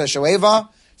Simchas Beis HaShoeva,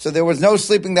 so there was no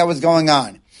sleeping that was going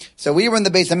on. So we were in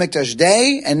the Beis HaMikdash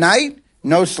day and night,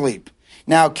 no sleep.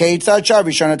 Now, so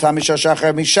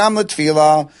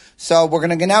we're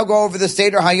going to now go over the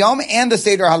Seder Hayom and the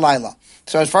Seder Halayla.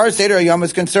 So as far as Seder Hayom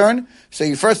is concerned, so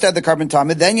you first had the Karban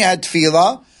Tamid, then you had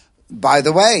Tefillah. By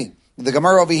the way, the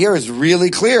Gemara over here is really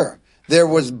clear. There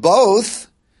was both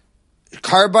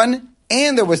Karban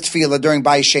and there was Tefillah during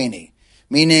Bai Sheni.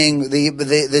 Meaning the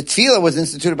Tefillah was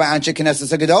instituted by Anshe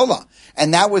Knesset Gedola.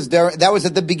 And that was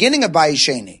at the beginning of Bai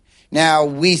Sheni. Now,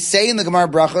 we say in the Gemara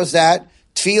Brachos that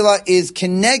Tefillah is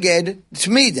keneged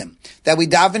tmidim, that we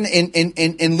daven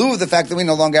in lieu of the fact that we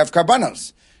no longer have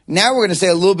karbanos. Now we're going to say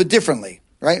a little bit differently,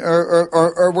 right? Or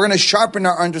we're going to sharpen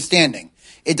our understanding.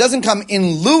 It doesn't come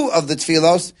in lieu of the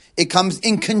tefillos, it comes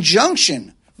in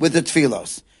conjunction with the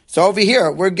tfilos. So over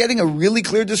here, we're getting a really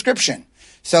clear description.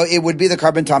 So it would be the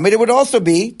carbon tamid. It would also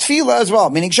be tefillah as well,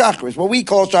 meaning shachris, what we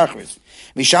call shachris.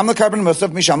 Misham the carbon musaf,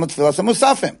 misham the tefillah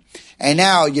musafim. And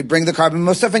now you bring the carbon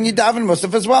musaf and you daven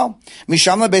musaf as well.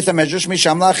 Misham the beis hamedrash,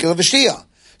 misham la achila v'shtia.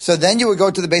 So then you would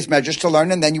go to the beis medrash to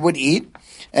learn, and then you would eat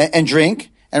and drink.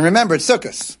 And remember, it's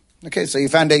Sukkah. Okay, so you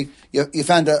found a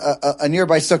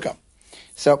nearby Sukkah.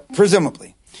 So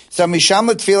presumably, so misham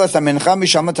la tefillah mincha,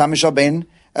 misham la tam shel bein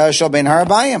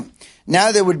harabayim.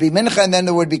 Now there would be mincha, and then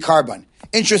there would be carbon.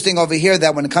 Interesting over here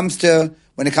that when it comes to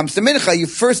mincha, you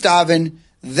first daven,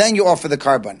 then you offer the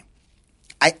carbon.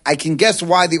 I can guess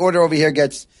why the order over here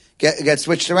gets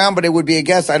switched around, but it would be a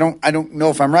guess. I don't know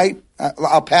if I'm right.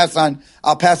 I'll pass on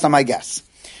my guess.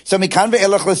 So mikan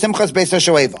ve'elach l'simchas beis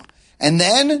hashoeva, and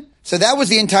then so that was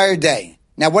the entire day.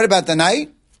 Now what about the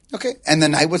night? Okay, and the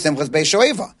night was simchas beis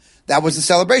shoeva. That was the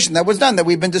celebration that was done that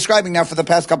we've been describing now for the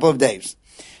past couple of days.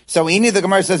 So Ini, the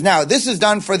Gemara says, now, this is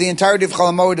done for the entirety of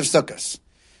Chol HaMoed of Sukkot.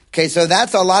 Okay, so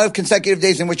that's a lot of consecutive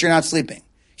days in which you're not sleeping.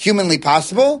 Humanly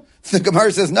possible? The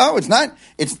Gemara says, no, it's not.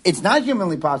 It's not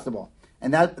humanly possible.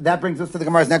 And that brings us to the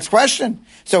Gemara's next question.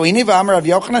 So Ini v'amar Rav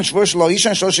Yochanan shvur shelo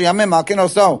yishan shlosh yamim malkin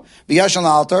oso v'yashan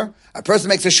la'altar. A person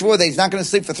makes a shvur that he's not going to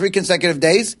sleep for 3 consecutive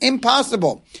days.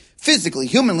 Impossible. Physically,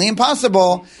 humanly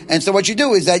impossible. And so what you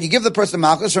do is that you give the person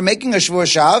malchus for making a shvur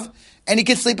shav, and he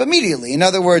can sleep immediately. In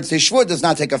other words, his shvur does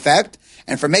not take effect,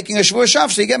 and for making a shvur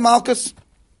shav, so you get malchus.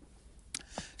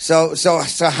 So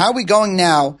how are we going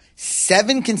now?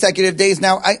 7 consecutive days.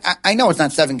 Now, I know it's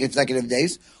not 7 consecutive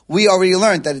days. We already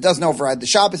learned that it doesn't override the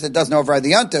Shabbos, it doesn't override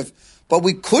the Yontif, but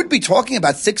we could be talking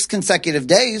about 6 consecutive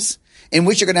days in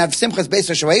which you're going to have Simchas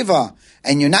Beis HaShoeva,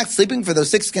 and you're not sleeping for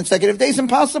those 6 consecutive days.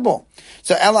 Impossible.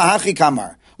 So, Ela Hachi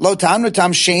Kamar, Lo Tanu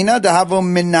Tam Shena Dahavu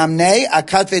Minamnei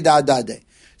Akatve Da'adade.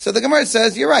 So the Gemara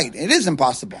says, you're right, it is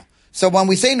impossible. So when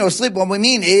we say no sleep, what we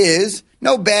mean is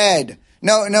no bed,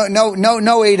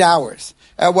 no 8 hours.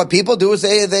 What people do is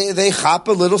they hop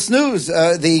a little snooze,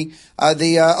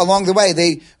 along the way.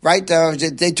 They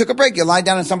took a break. You lie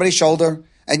down on somebody's shoulder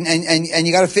and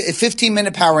you got a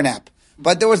 15-minute power nap.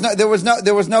 But there was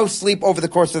no sleep over the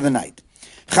course of the night.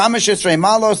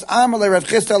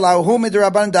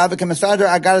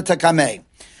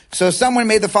 So someone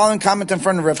made the following comment in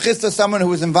front of Rav Chisda, someone who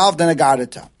was involved in a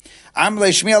Gadata.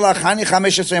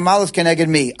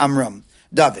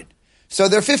 David. So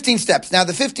there are 15 steps. Now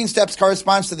the 15 steps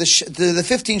corresponds to the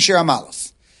 15 Shir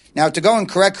HaMalos. Now to go in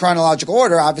correct chronological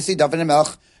order, obviously David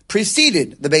HaMelech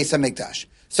preceded the Beis HaMikdash.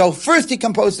 So first he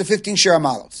composed the 15 Shir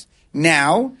HaMalos.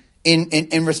 Now,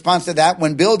 in response to that,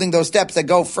 when building those steps that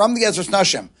go from the Ezras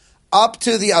Nashim up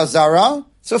to the Azara,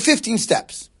 so 15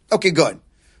 steps. Okay, good.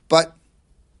 But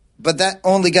that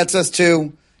only gets us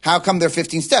to how come there are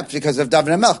 15 steps? Because of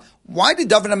David HaMelech. Why did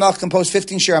David HaMelech compose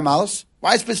 15 Shir HaMalos?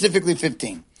 Why specifically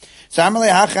 15? So it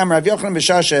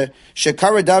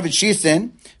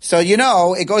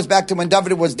goes back to when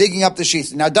David was digging up the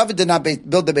Shisin. Now David did not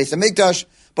build the Beis HaMikdash,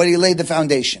 but he laid the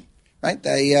foundation. Right?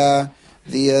 The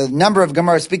number of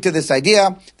Gemara speak to this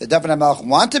idea that David HaMelech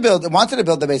wanted to build the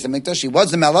Beis HaMikdash. He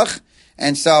was the Melech,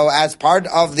 and so as part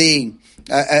of the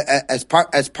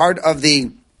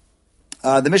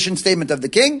mission statement of the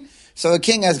king, so the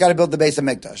king has got to build the Beis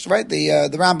HaMikdash, right? The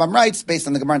Rambam writes, based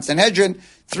on the Gemara in Sanhedrin,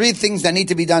 3 things that need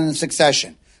to be done in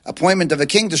succession: appointment of a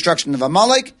king, destruction of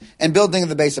Amalek, and building of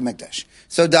the Beis HaMikdash.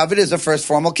 So David is the first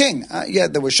formal king.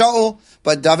 There was Shaul,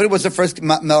 but David was the first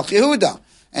Melech Yehuda.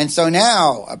 And so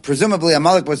now, presumably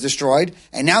Amalek was destroyed,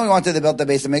 and now we wanted to build the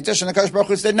Beis HaMikdash, and the Kadosh Baruch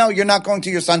Hu said, no, you're not going to,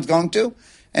 your son's going to,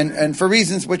 and for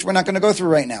reasons which we're not going to go through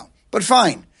right now. But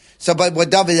fine. So, but what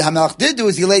David HaMelech did do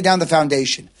is he laid down the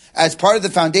foundation. As part of the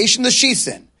foundation, the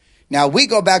Shisin. Now, we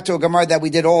go back to a Gemara that we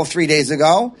did all 3 days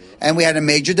ago, and we had a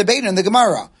major debate in the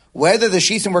Gemara, whether the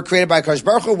Shisin were created by Kadosh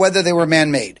Baruch Hu, whether they were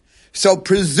man-made. So,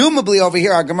 presumably over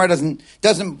here, our Gemara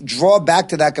doesn't draw back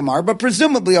to that Gemara, but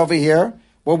presumably over here,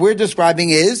 what we're describing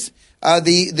is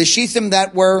the Shisim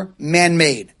that were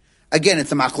man-made. Again,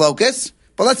 it's a machlokas,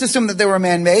 but let's assume that they were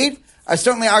man-made.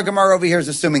 Certainly our Gemara over here is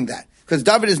assuming that, because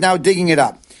David is now digging it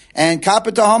up. And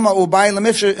kapatahama ubay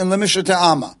lemisha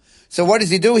ta'ama. So what does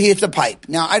he do? He hits a pipe.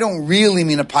 Now, I don't really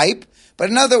mean a pipe, but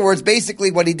in other words,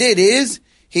 basically what he did is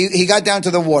he got down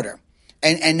to the water.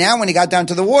 And now when he got down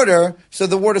to the water, so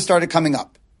the water started coming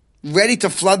up, ready to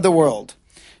flood the world.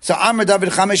 So Amar David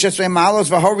Chamesh Esrei Malos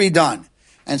v'hori done.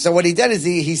 And so what he did is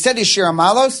he said his Shir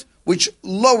HaMalos, which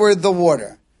lowered the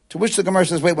water. To which the Gemara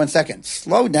says, wait 1 second,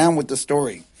 slow down with the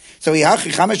story. So he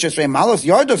hachi Chamesh Esrei Malos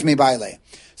yardos mi baile.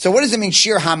 So what does it mean,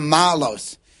 Shir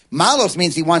HaMalos? Malos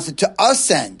means he wants it to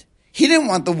ascend. He didn't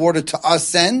want the water to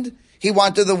ascend. He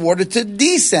wanted the water to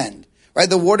descend. right?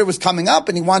 The water was coming up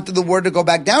and he wanted the water to go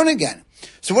back down again.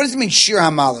 So what does it mean, shir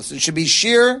hamalos? It should be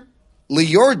shir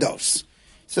liyordos.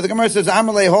 So the Gemara says,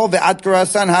 Amar leho ve'at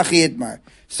karasan hachi itmar.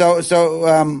 So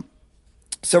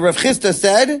Rav Chisda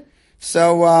said,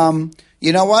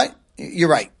 you know what? You're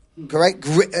right.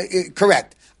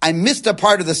 Correct. I missed a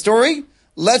part of the story.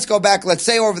 Let's go back. Let's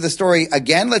say over the story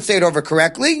again. Let's say it over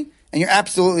correctly. And you're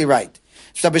absolutely right.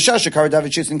 So we'll start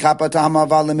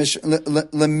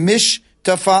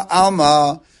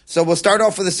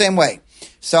off with the same way.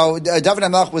 So David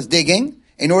HaMelech was digging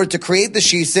in order to create the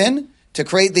shisin, to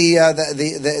create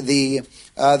the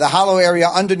hollow area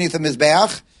underneath the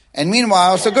mizbeach. And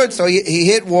meanwhile, so good. So he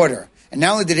hit water. And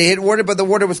not only did he hit water, but the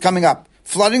water was coming up,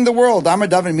 flooding the world. Amar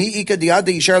David mi ika diad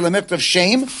yishar lemiktav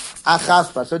shame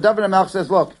achaspa. So David HaMelech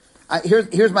says, look,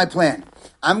 here's my plan.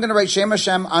 I'm going to write Shem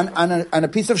Hashem on a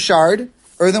piece of shard,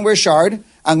 earthenware shard.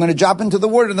 I'm going to drop into the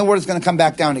water, and the water's going to come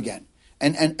back down again,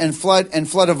 and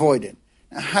flood avoided.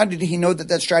 Now, how did he know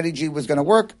that strategy was going to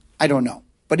work? I don't know,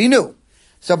 but he knew.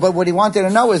 So, but what he wanted to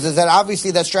know is that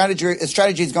obviously that strategy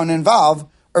is going to involve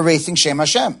erasing Shem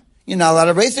Hashem. You're not allowed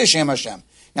to erase Shem Hashem.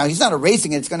 Now, he's not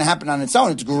erasing it. It's going to happen on its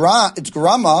own. It's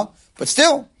grama, but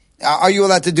still, are you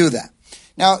allowed to do that?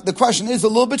 Now, the question is a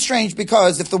little bit strange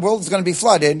because if the world is going to be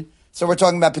flooded, so we're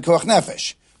talking about pikuach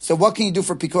nefesh. So what can you do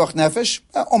for pikuach nefesh?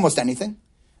 Almost anything.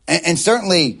 And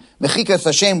certainly, mechikas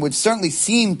Hashem would certainly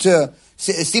seem to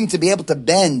be able to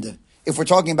bend if we're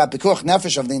talking about pikuach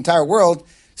nefesh of the entire world.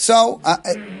 So,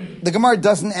 the Gemara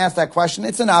doesn't ask that question.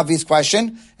 It's an obvious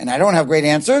question, and I don't have great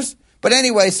answers. But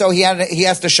anyway, so he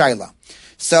asked a shaila.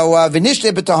 So,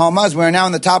 v'nishle b'tahoma, we're now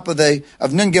on the top of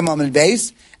Nun Gimel and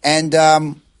base, and,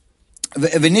 v'nishle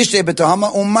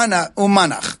b'tahoma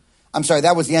umanach. I'm sorry,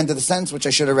 that was the end of the sentence, which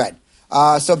I should have read.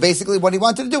 So basically what he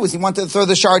wanted to do was he wanted to throw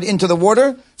the shard into the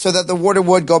water so that the water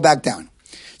would go back down.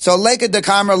 So, leka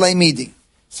dekamar le midi.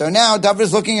 So now David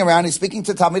is looking around, he's speaking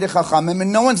to Talmidei Chachamim,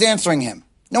 and no one's answering him.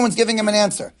 No one's giving him an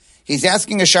answer. He's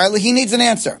asking a shaila, he needs an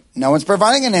answer. No one's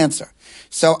providing an answer.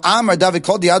 So Amar David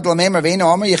called the Yad Lameim Raveinu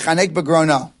Omer Yechanek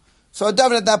Begrono. So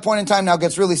David at that point in time now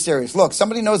gets really serious. Look,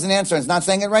 somebody knows an answer and is not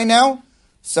saying it right now,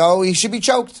 so he should be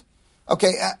choked.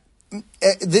 Okay,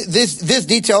 this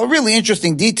detail, a really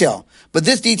interesting detail, but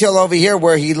this detail over here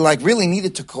where he really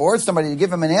needed to coerce somebody to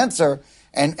give him an answer,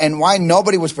 and why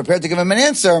nobody was prepared to give him an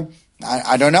answer,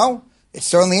 I don't know. It's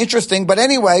certainly interesting, but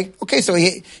anyway, okay, so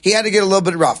he had to get a little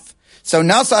bit rough. So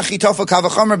Nasa Achitofel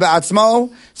Kavachomer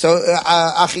Ba'atzmo. So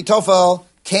Achitofel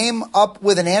came up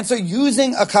with an answer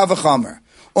using a Kavachomer.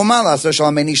 Umala so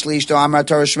shalom shlish to amar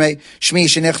Torah shmi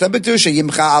shenichta betusha yimcha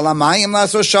alamayim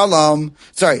laso shalom.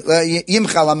 Sorry, yimcha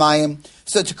alamayim.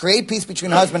 So to create peace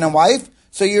between husband and wife,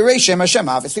 so you erase Shem Hashem.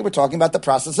 Obviously, we're talking about the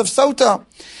process of sota.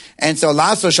 And so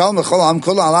laso shalom l'cholam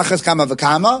kula alachas kama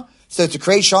v'kama. So to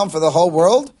create shalom for the whole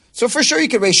world, so for sure you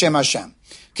could erase Shem Hashem.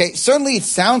 Okay, certainly it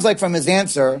sounds like from his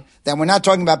answer that we're not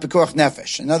talking about pikuach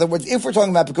nefesh. In other words, if we're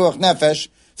talking about pikuach nefesh,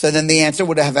 so then the answer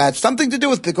would have had something to do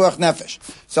with pikuach nefesh.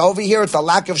 So over here it's a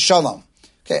lack of shalom.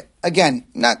 Okay, again,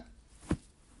 not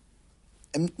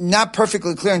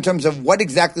perfectly clear in terms of what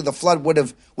exactly the flood would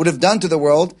have done to the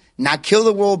world. Not kill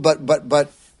the world,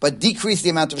 but decrease the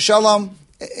amount of shalom.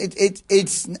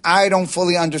 It's I don't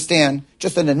fully understand,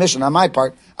 just an admission on my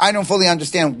part, I don't fully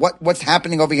understand what's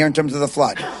happening over here in terms of the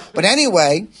flood. But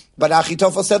anyway,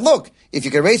 Achitofel said, look, if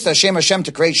you could erase Shem Hashem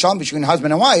to create shalom between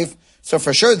husband and wife, so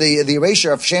for sure the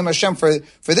erasure of Shem Hashem for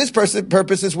this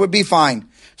purposes would be fine.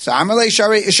 So Amalei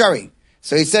Shari.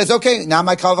 So he says, okay, now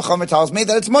my Kal V'chomer tells me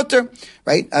that it's mutter,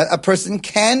 right? A person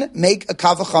can make a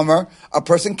Kal V'chomer, a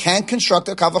person can construct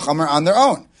a Kal V'chomer on their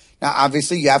own. Now,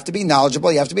 obviously, you have to be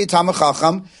knowledgeable. You have to be a Talmid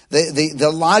Chacham.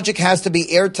 The logic has to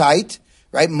be airtight,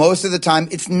 right? Most of the time,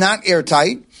 it's not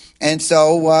airtight. And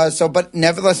but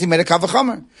nevertheless, he made a Kal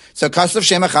V'chomer. So, Kasav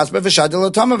Shema Chasba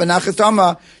V'shadil Otama V'nachas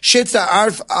Tama Shitza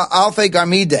Alfei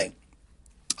Garmide.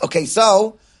 Okay,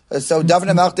 so David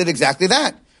HaMelech did exactly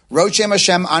that. Wrote Shem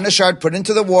Hashem on a shard, put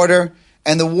into the water,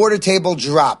 and the water table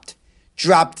dropped.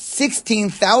 Dropped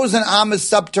 16,000 amas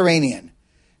subterranean.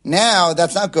 Now,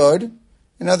 that's not good.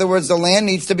 In other words, the land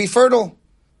needs to be fertile.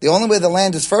 The only way the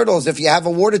land is fertile is if you have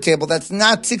a water table that's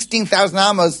not 16,000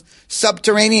 amas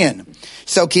subterranean.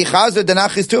 So, Kichazer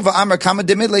Danachis Tuva Amar Kama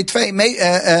Demidle Tfei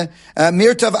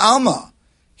Mirtav Alma.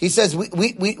 He says we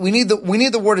need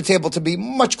the water table to be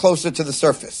much closer to the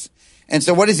surface. And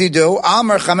so what does he do?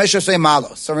 Amar Chameshasei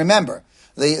Malos. So remember,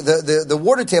 the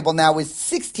water table now is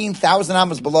 16,000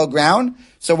 amas below ground.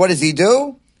 So what does he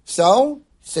do? So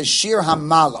he says Shir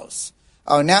Hamalos.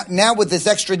 Oh, now with this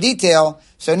extra detail,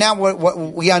 so now what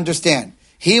we understand.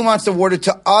 He wants the water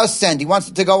to ascend. He wants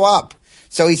it to go up.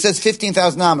 So he says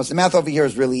 15,000 amas. The math over here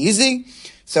is really easy.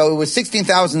 So it was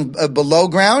 16,000 below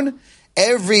ground.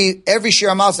 Every shir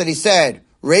amas that he said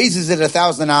raises it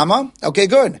 1,000 amma. Okay,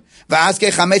 good. And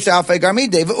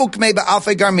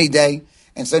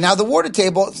so now the water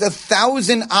table is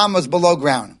 1,000 amas below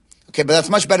ground. Okay, but that's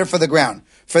much better for the ground,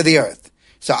 for the earth.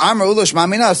 So Amar Ulash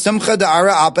Mamina Simcha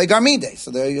Da'ara Alpe Garmide.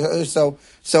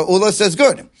 So Ula says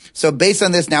good. So based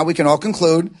on this, now we can all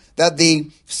conclude that the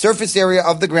surface area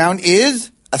of the ground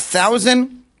is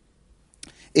 1,000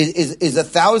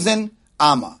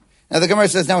 amma. Now the Gemara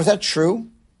says, now is that true?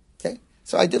 Okay,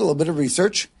 so I did a little bit of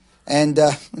research, and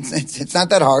it's not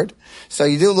that hard. So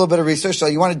you do a little bit of research. So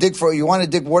you want to dig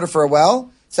water for a well.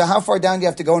 So how far down do you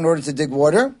have to go in order to dig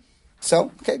water?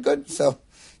 So okay, good. So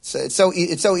it's so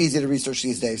easy to research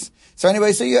these days. So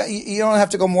anyway, so you don't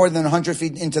have to go more than 100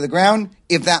 feet into the ground,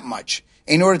 if that much,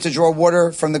 in order to draw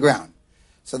water from the ground.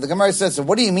 So the Gemara says, so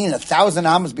what do you mean 1,000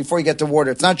 amas before you get to water?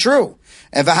 It's not true.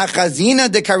 And the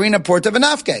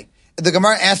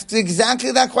Gemara asks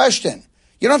exactly that question.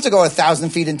 You don't have to go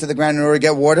 1,000 feet into the ground in order to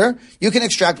get water. You can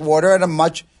extract water at a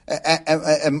much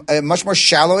more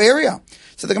shallow area.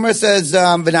 So the Gemara says,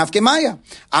 "V'nafke maya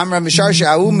amra mishar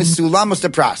she'ahu misulamus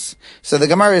depras." So the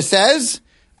Gemara says,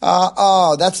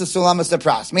 that's the sulamus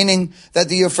depras, meaning that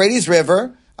the Euphrates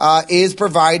River is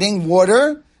providing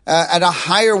water at a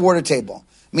higher water table.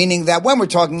 Meaning that when we're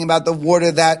talking about the water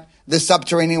that the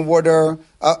subterranean water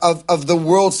of the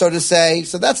world, so to say,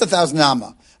 so that's 1,000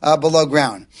 amma below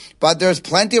ground. But there's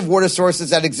plenty of water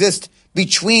sources that exist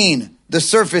between the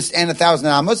surface and 1,000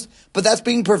 amas, but that's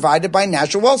being provided by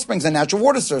natural well springs and natural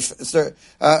water sources.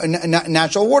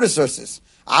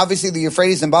 Obviously, the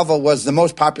Euphrates in Bavel was the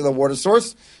most popular water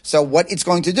source. So what it's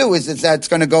going to do is that it's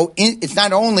going to go in. It's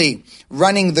not only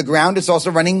running the ground; it's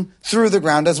also running through the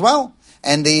ground as well.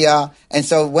 And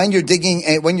so when you're digging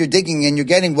and you're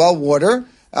getting well water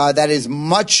that's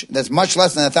much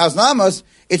less than 1,000 amas,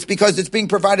 it's because it's being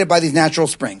provided by these natural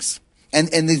springs and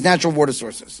these natural water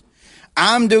sources.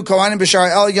 Amdu Kohanim b'shar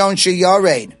el yon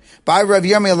sheyared by Rav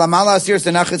Yirmiyah lamala asir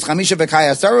senachis chamisha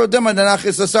v'kai asara dema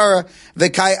denachis asara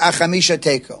v'kai achamisha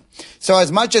teko. So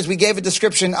as much as we gave a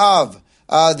description of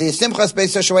the Simchas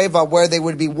Beis HaShoeva where they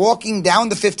would be walking down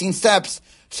the 15 steps,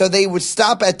 so they would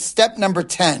stop at step number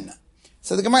 10.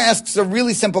 So the Gemara asks a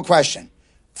really simple question.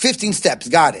 15 steps,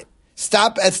 got it.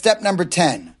 Stop at step number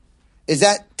 10. Is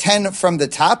that 10 from the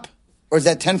top or is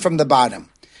that 10 from the bottom?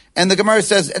 And the Gemara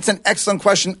says, it's an excellent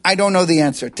question. I don't know the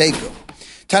answer. Take it.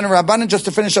 Tana Rabbanan, just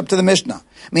to finish up to the Mishnah.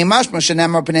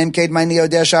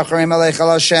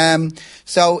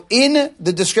 So in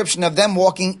the description of them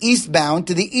walking eastbound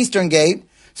to the eastern gate,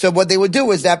 so what they would do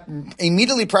is that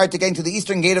immediately prior to getting to the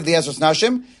eastern gate of the Ezras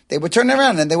Nashim, they would turn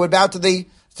around and they would bow to the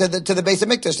base of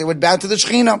Mikdash. They would bow to the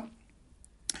Shekhinah.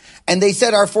 And they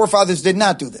said our forefathers did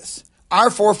not do this. Our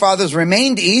forefathers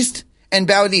remained east and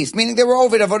bowed east, meaning they were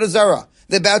over to Avodah Zarah.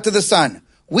 They bowed to the sun.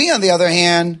 We, on the other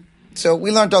hand, so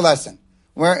we learned our lesson.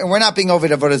 We're not being over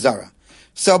to Avodah Zarah.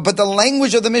 So, but the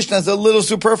language of the Mishnah is a little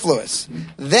superfluous.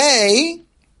 They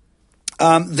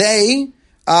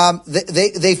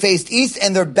faced east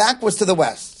and their back was to the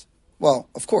west. Well,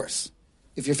 of course.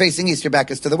 If you're facing east, your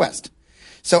back is to the west.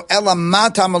 So,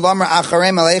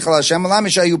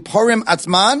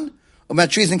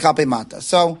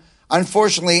 So,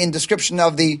 unfortunately, in description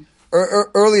of the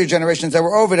earlier generations that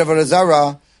were over to Avodah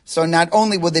Zarah, so not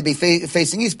only would they be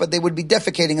facing east, but they would be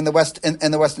defecating in the west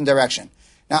in the western direction.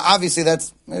 Now, obviously,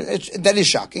 that is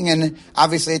shocking, and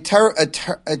obviously a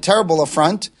terrible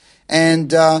affront,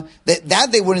 and that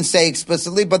they wouldn't say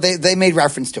explicitly, but they made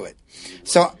reference to it.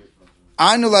 So,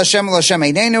 Anu Lashem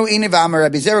Einenu Iniva Amar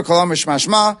Rabbi Zera Kol Amar Shma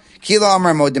Shma Kila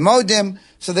Amar Modim Modim.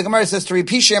 So the Gemara says to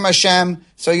repeat Shem Hashem.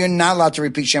 So you're not allowed to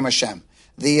repeat Shem Hashem.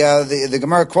 The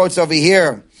Gemara quotes over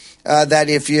here that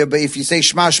if you say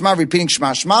Shma Shma, repeating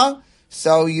Shma Shma,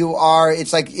 so you are.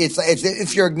 It's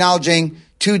if you're acknowledging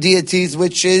two deities,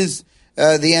 which is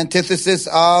the antithesis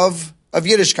of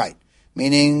Yiddishkeit,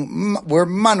 meaning we're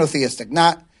monotheistic,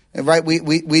 not right.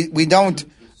 We don't.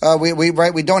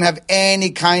 We don't have any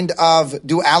kind of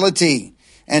duality.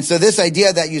 And so this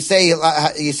idea that you say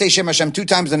Shem Hashem 2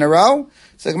 times in a row,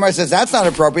 so the Gemara says that's not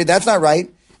appropriate, that's not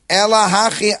right. Ela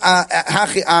hachi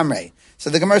amre.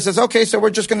 So the Gemara says, okay, so we're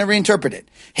just going to reinterpret it.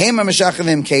 Hema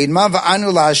meshachivim kedma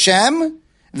va'anu la'Hashem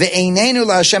ve'einenu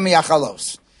la'Hashem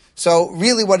yachalos. So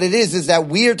really what it is that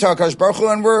we are to HaKadosh Baruch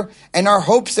Hu and our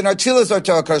hopes and our tefillos are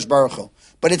to HaKadosh Baruch Hu.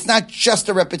 But it's not just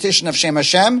a repetition of Shem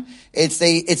Hashem. It's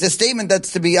a statement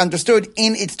that's to be understood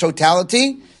in its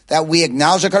totality, that we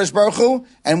acknowledge HaKadosh Baruch Hu,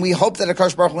 and we hope that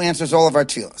HaKadosh Baruch Hu answers all of our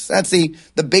tefillos. That's the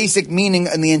basic meaning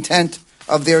and the intent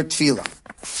of their tefillah.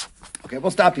 Okay, we'll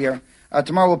stop here.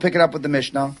 Tomorrow we'll pick it up with the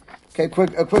Mishnah. Okay, a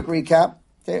quick recap.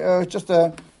 Okay, just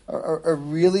a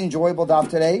really enjoyable daf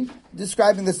today,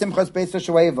 describing the Simchas Beis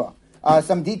HaShoeva.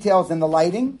 Some details in the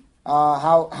lighting,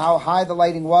 how high the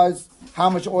lighting was, how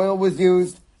much oil was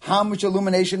used, how much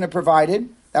illumination it provided.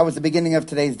 That was the beginning of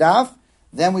today's daf.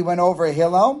 Then we went over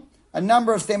Hillel, a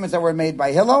number of statements that were made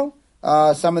by Hillel,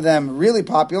 some of them really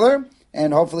popular,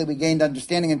 and hopefully we gained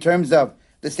understanding in terms of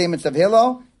the statements of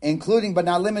Hillel, including but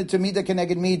not limited to Midah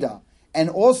Keneged Midah, and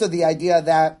also the idea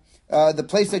that the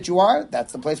place that you are,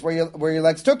 that's the place where your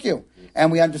legs took you.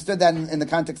 And we understood that in the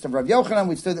context of Rav Yochanan,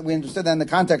 we understood that in the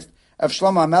context of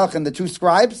Shlomo HaMelech and the two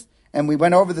scribes, and we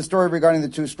went over the story regarding the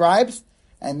two scribes.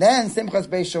 And then Simchas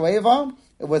Beis Shoeva,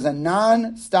 it was a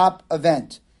non-stop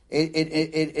event.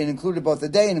 It included both the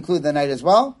day and included the night as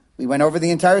well. We went over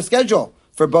the entire schedule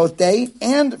for both day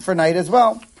and for night as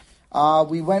well.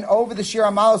 We went over the Shir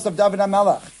HaMalos of David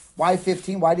HaMelech. Why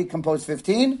 15? Why did he compose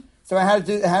 15? So it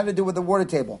had to do with the water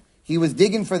table. He was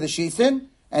digging for the Shisin,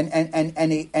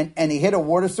 and he hit a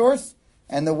water source,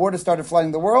 and the water started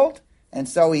flooding the world. And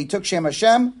so he took Shem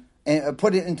Hashem and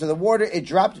put it into the water. It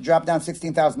dropped down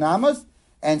 16,000 amas.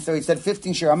 And so he said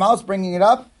 15 Shir HaMalos, bringing it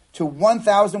up to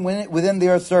 1,000 within the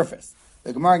earth's surface.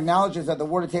 The Gemara acknowledges that the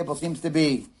water table seems to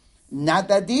be not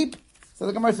that deep. So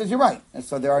the Gemara says, you're right. And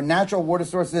so there are natural water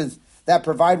sources that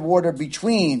provide water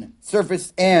between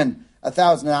surface and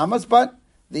 1,000 amas, but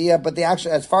the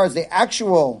actual, as far as the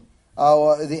actual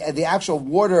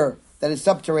water that is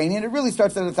subterranean, it really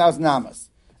starts at 1,000 amas,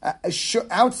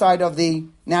 outside of the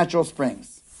natural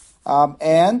springs.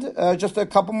 And just a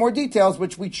couple more details,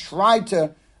 which we tried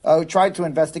to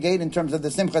investigate in terms of the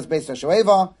Simchas Beis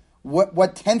HaShoeva.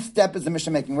 What 10th step is the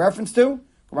Mishnah making reference to?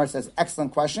 Gemara says,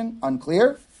 excellent question,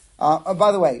 unclear.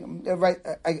 By the way,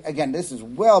 again, this is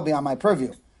well beyond my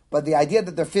purview, but the idea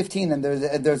that they're 15 and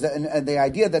the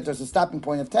idea that there's a stopping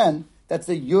point of 10, that's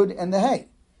the Yud and the Hey.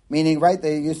 Meaning, right,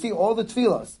 you see all the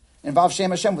tefillos involve Shem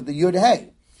Hashem with the Yud Hey.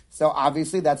 So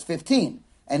obviously that's 15.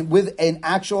 And with an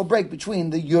actual break between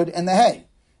the Yud and the Hey.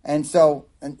 And so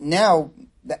now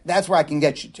that's where I can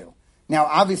get you to. Now,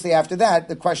 obviously after that,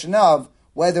 the question of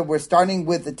whether we're starting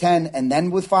with the 10 and then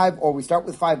with 5, or we start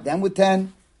with 5, then with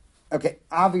 10. Okay,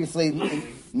 obviously,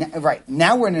 right,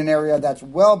 now we're in an area that's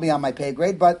well beyond my pay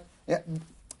grade, but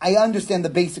I understand the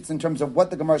basics in terms of what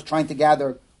the Gemara is trying to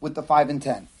gather with the 5 and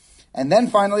 10. And then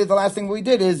finally, the last thing we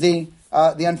did is the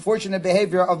unfortunate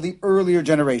behavior of the earlier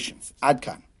generations. Ad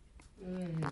kan.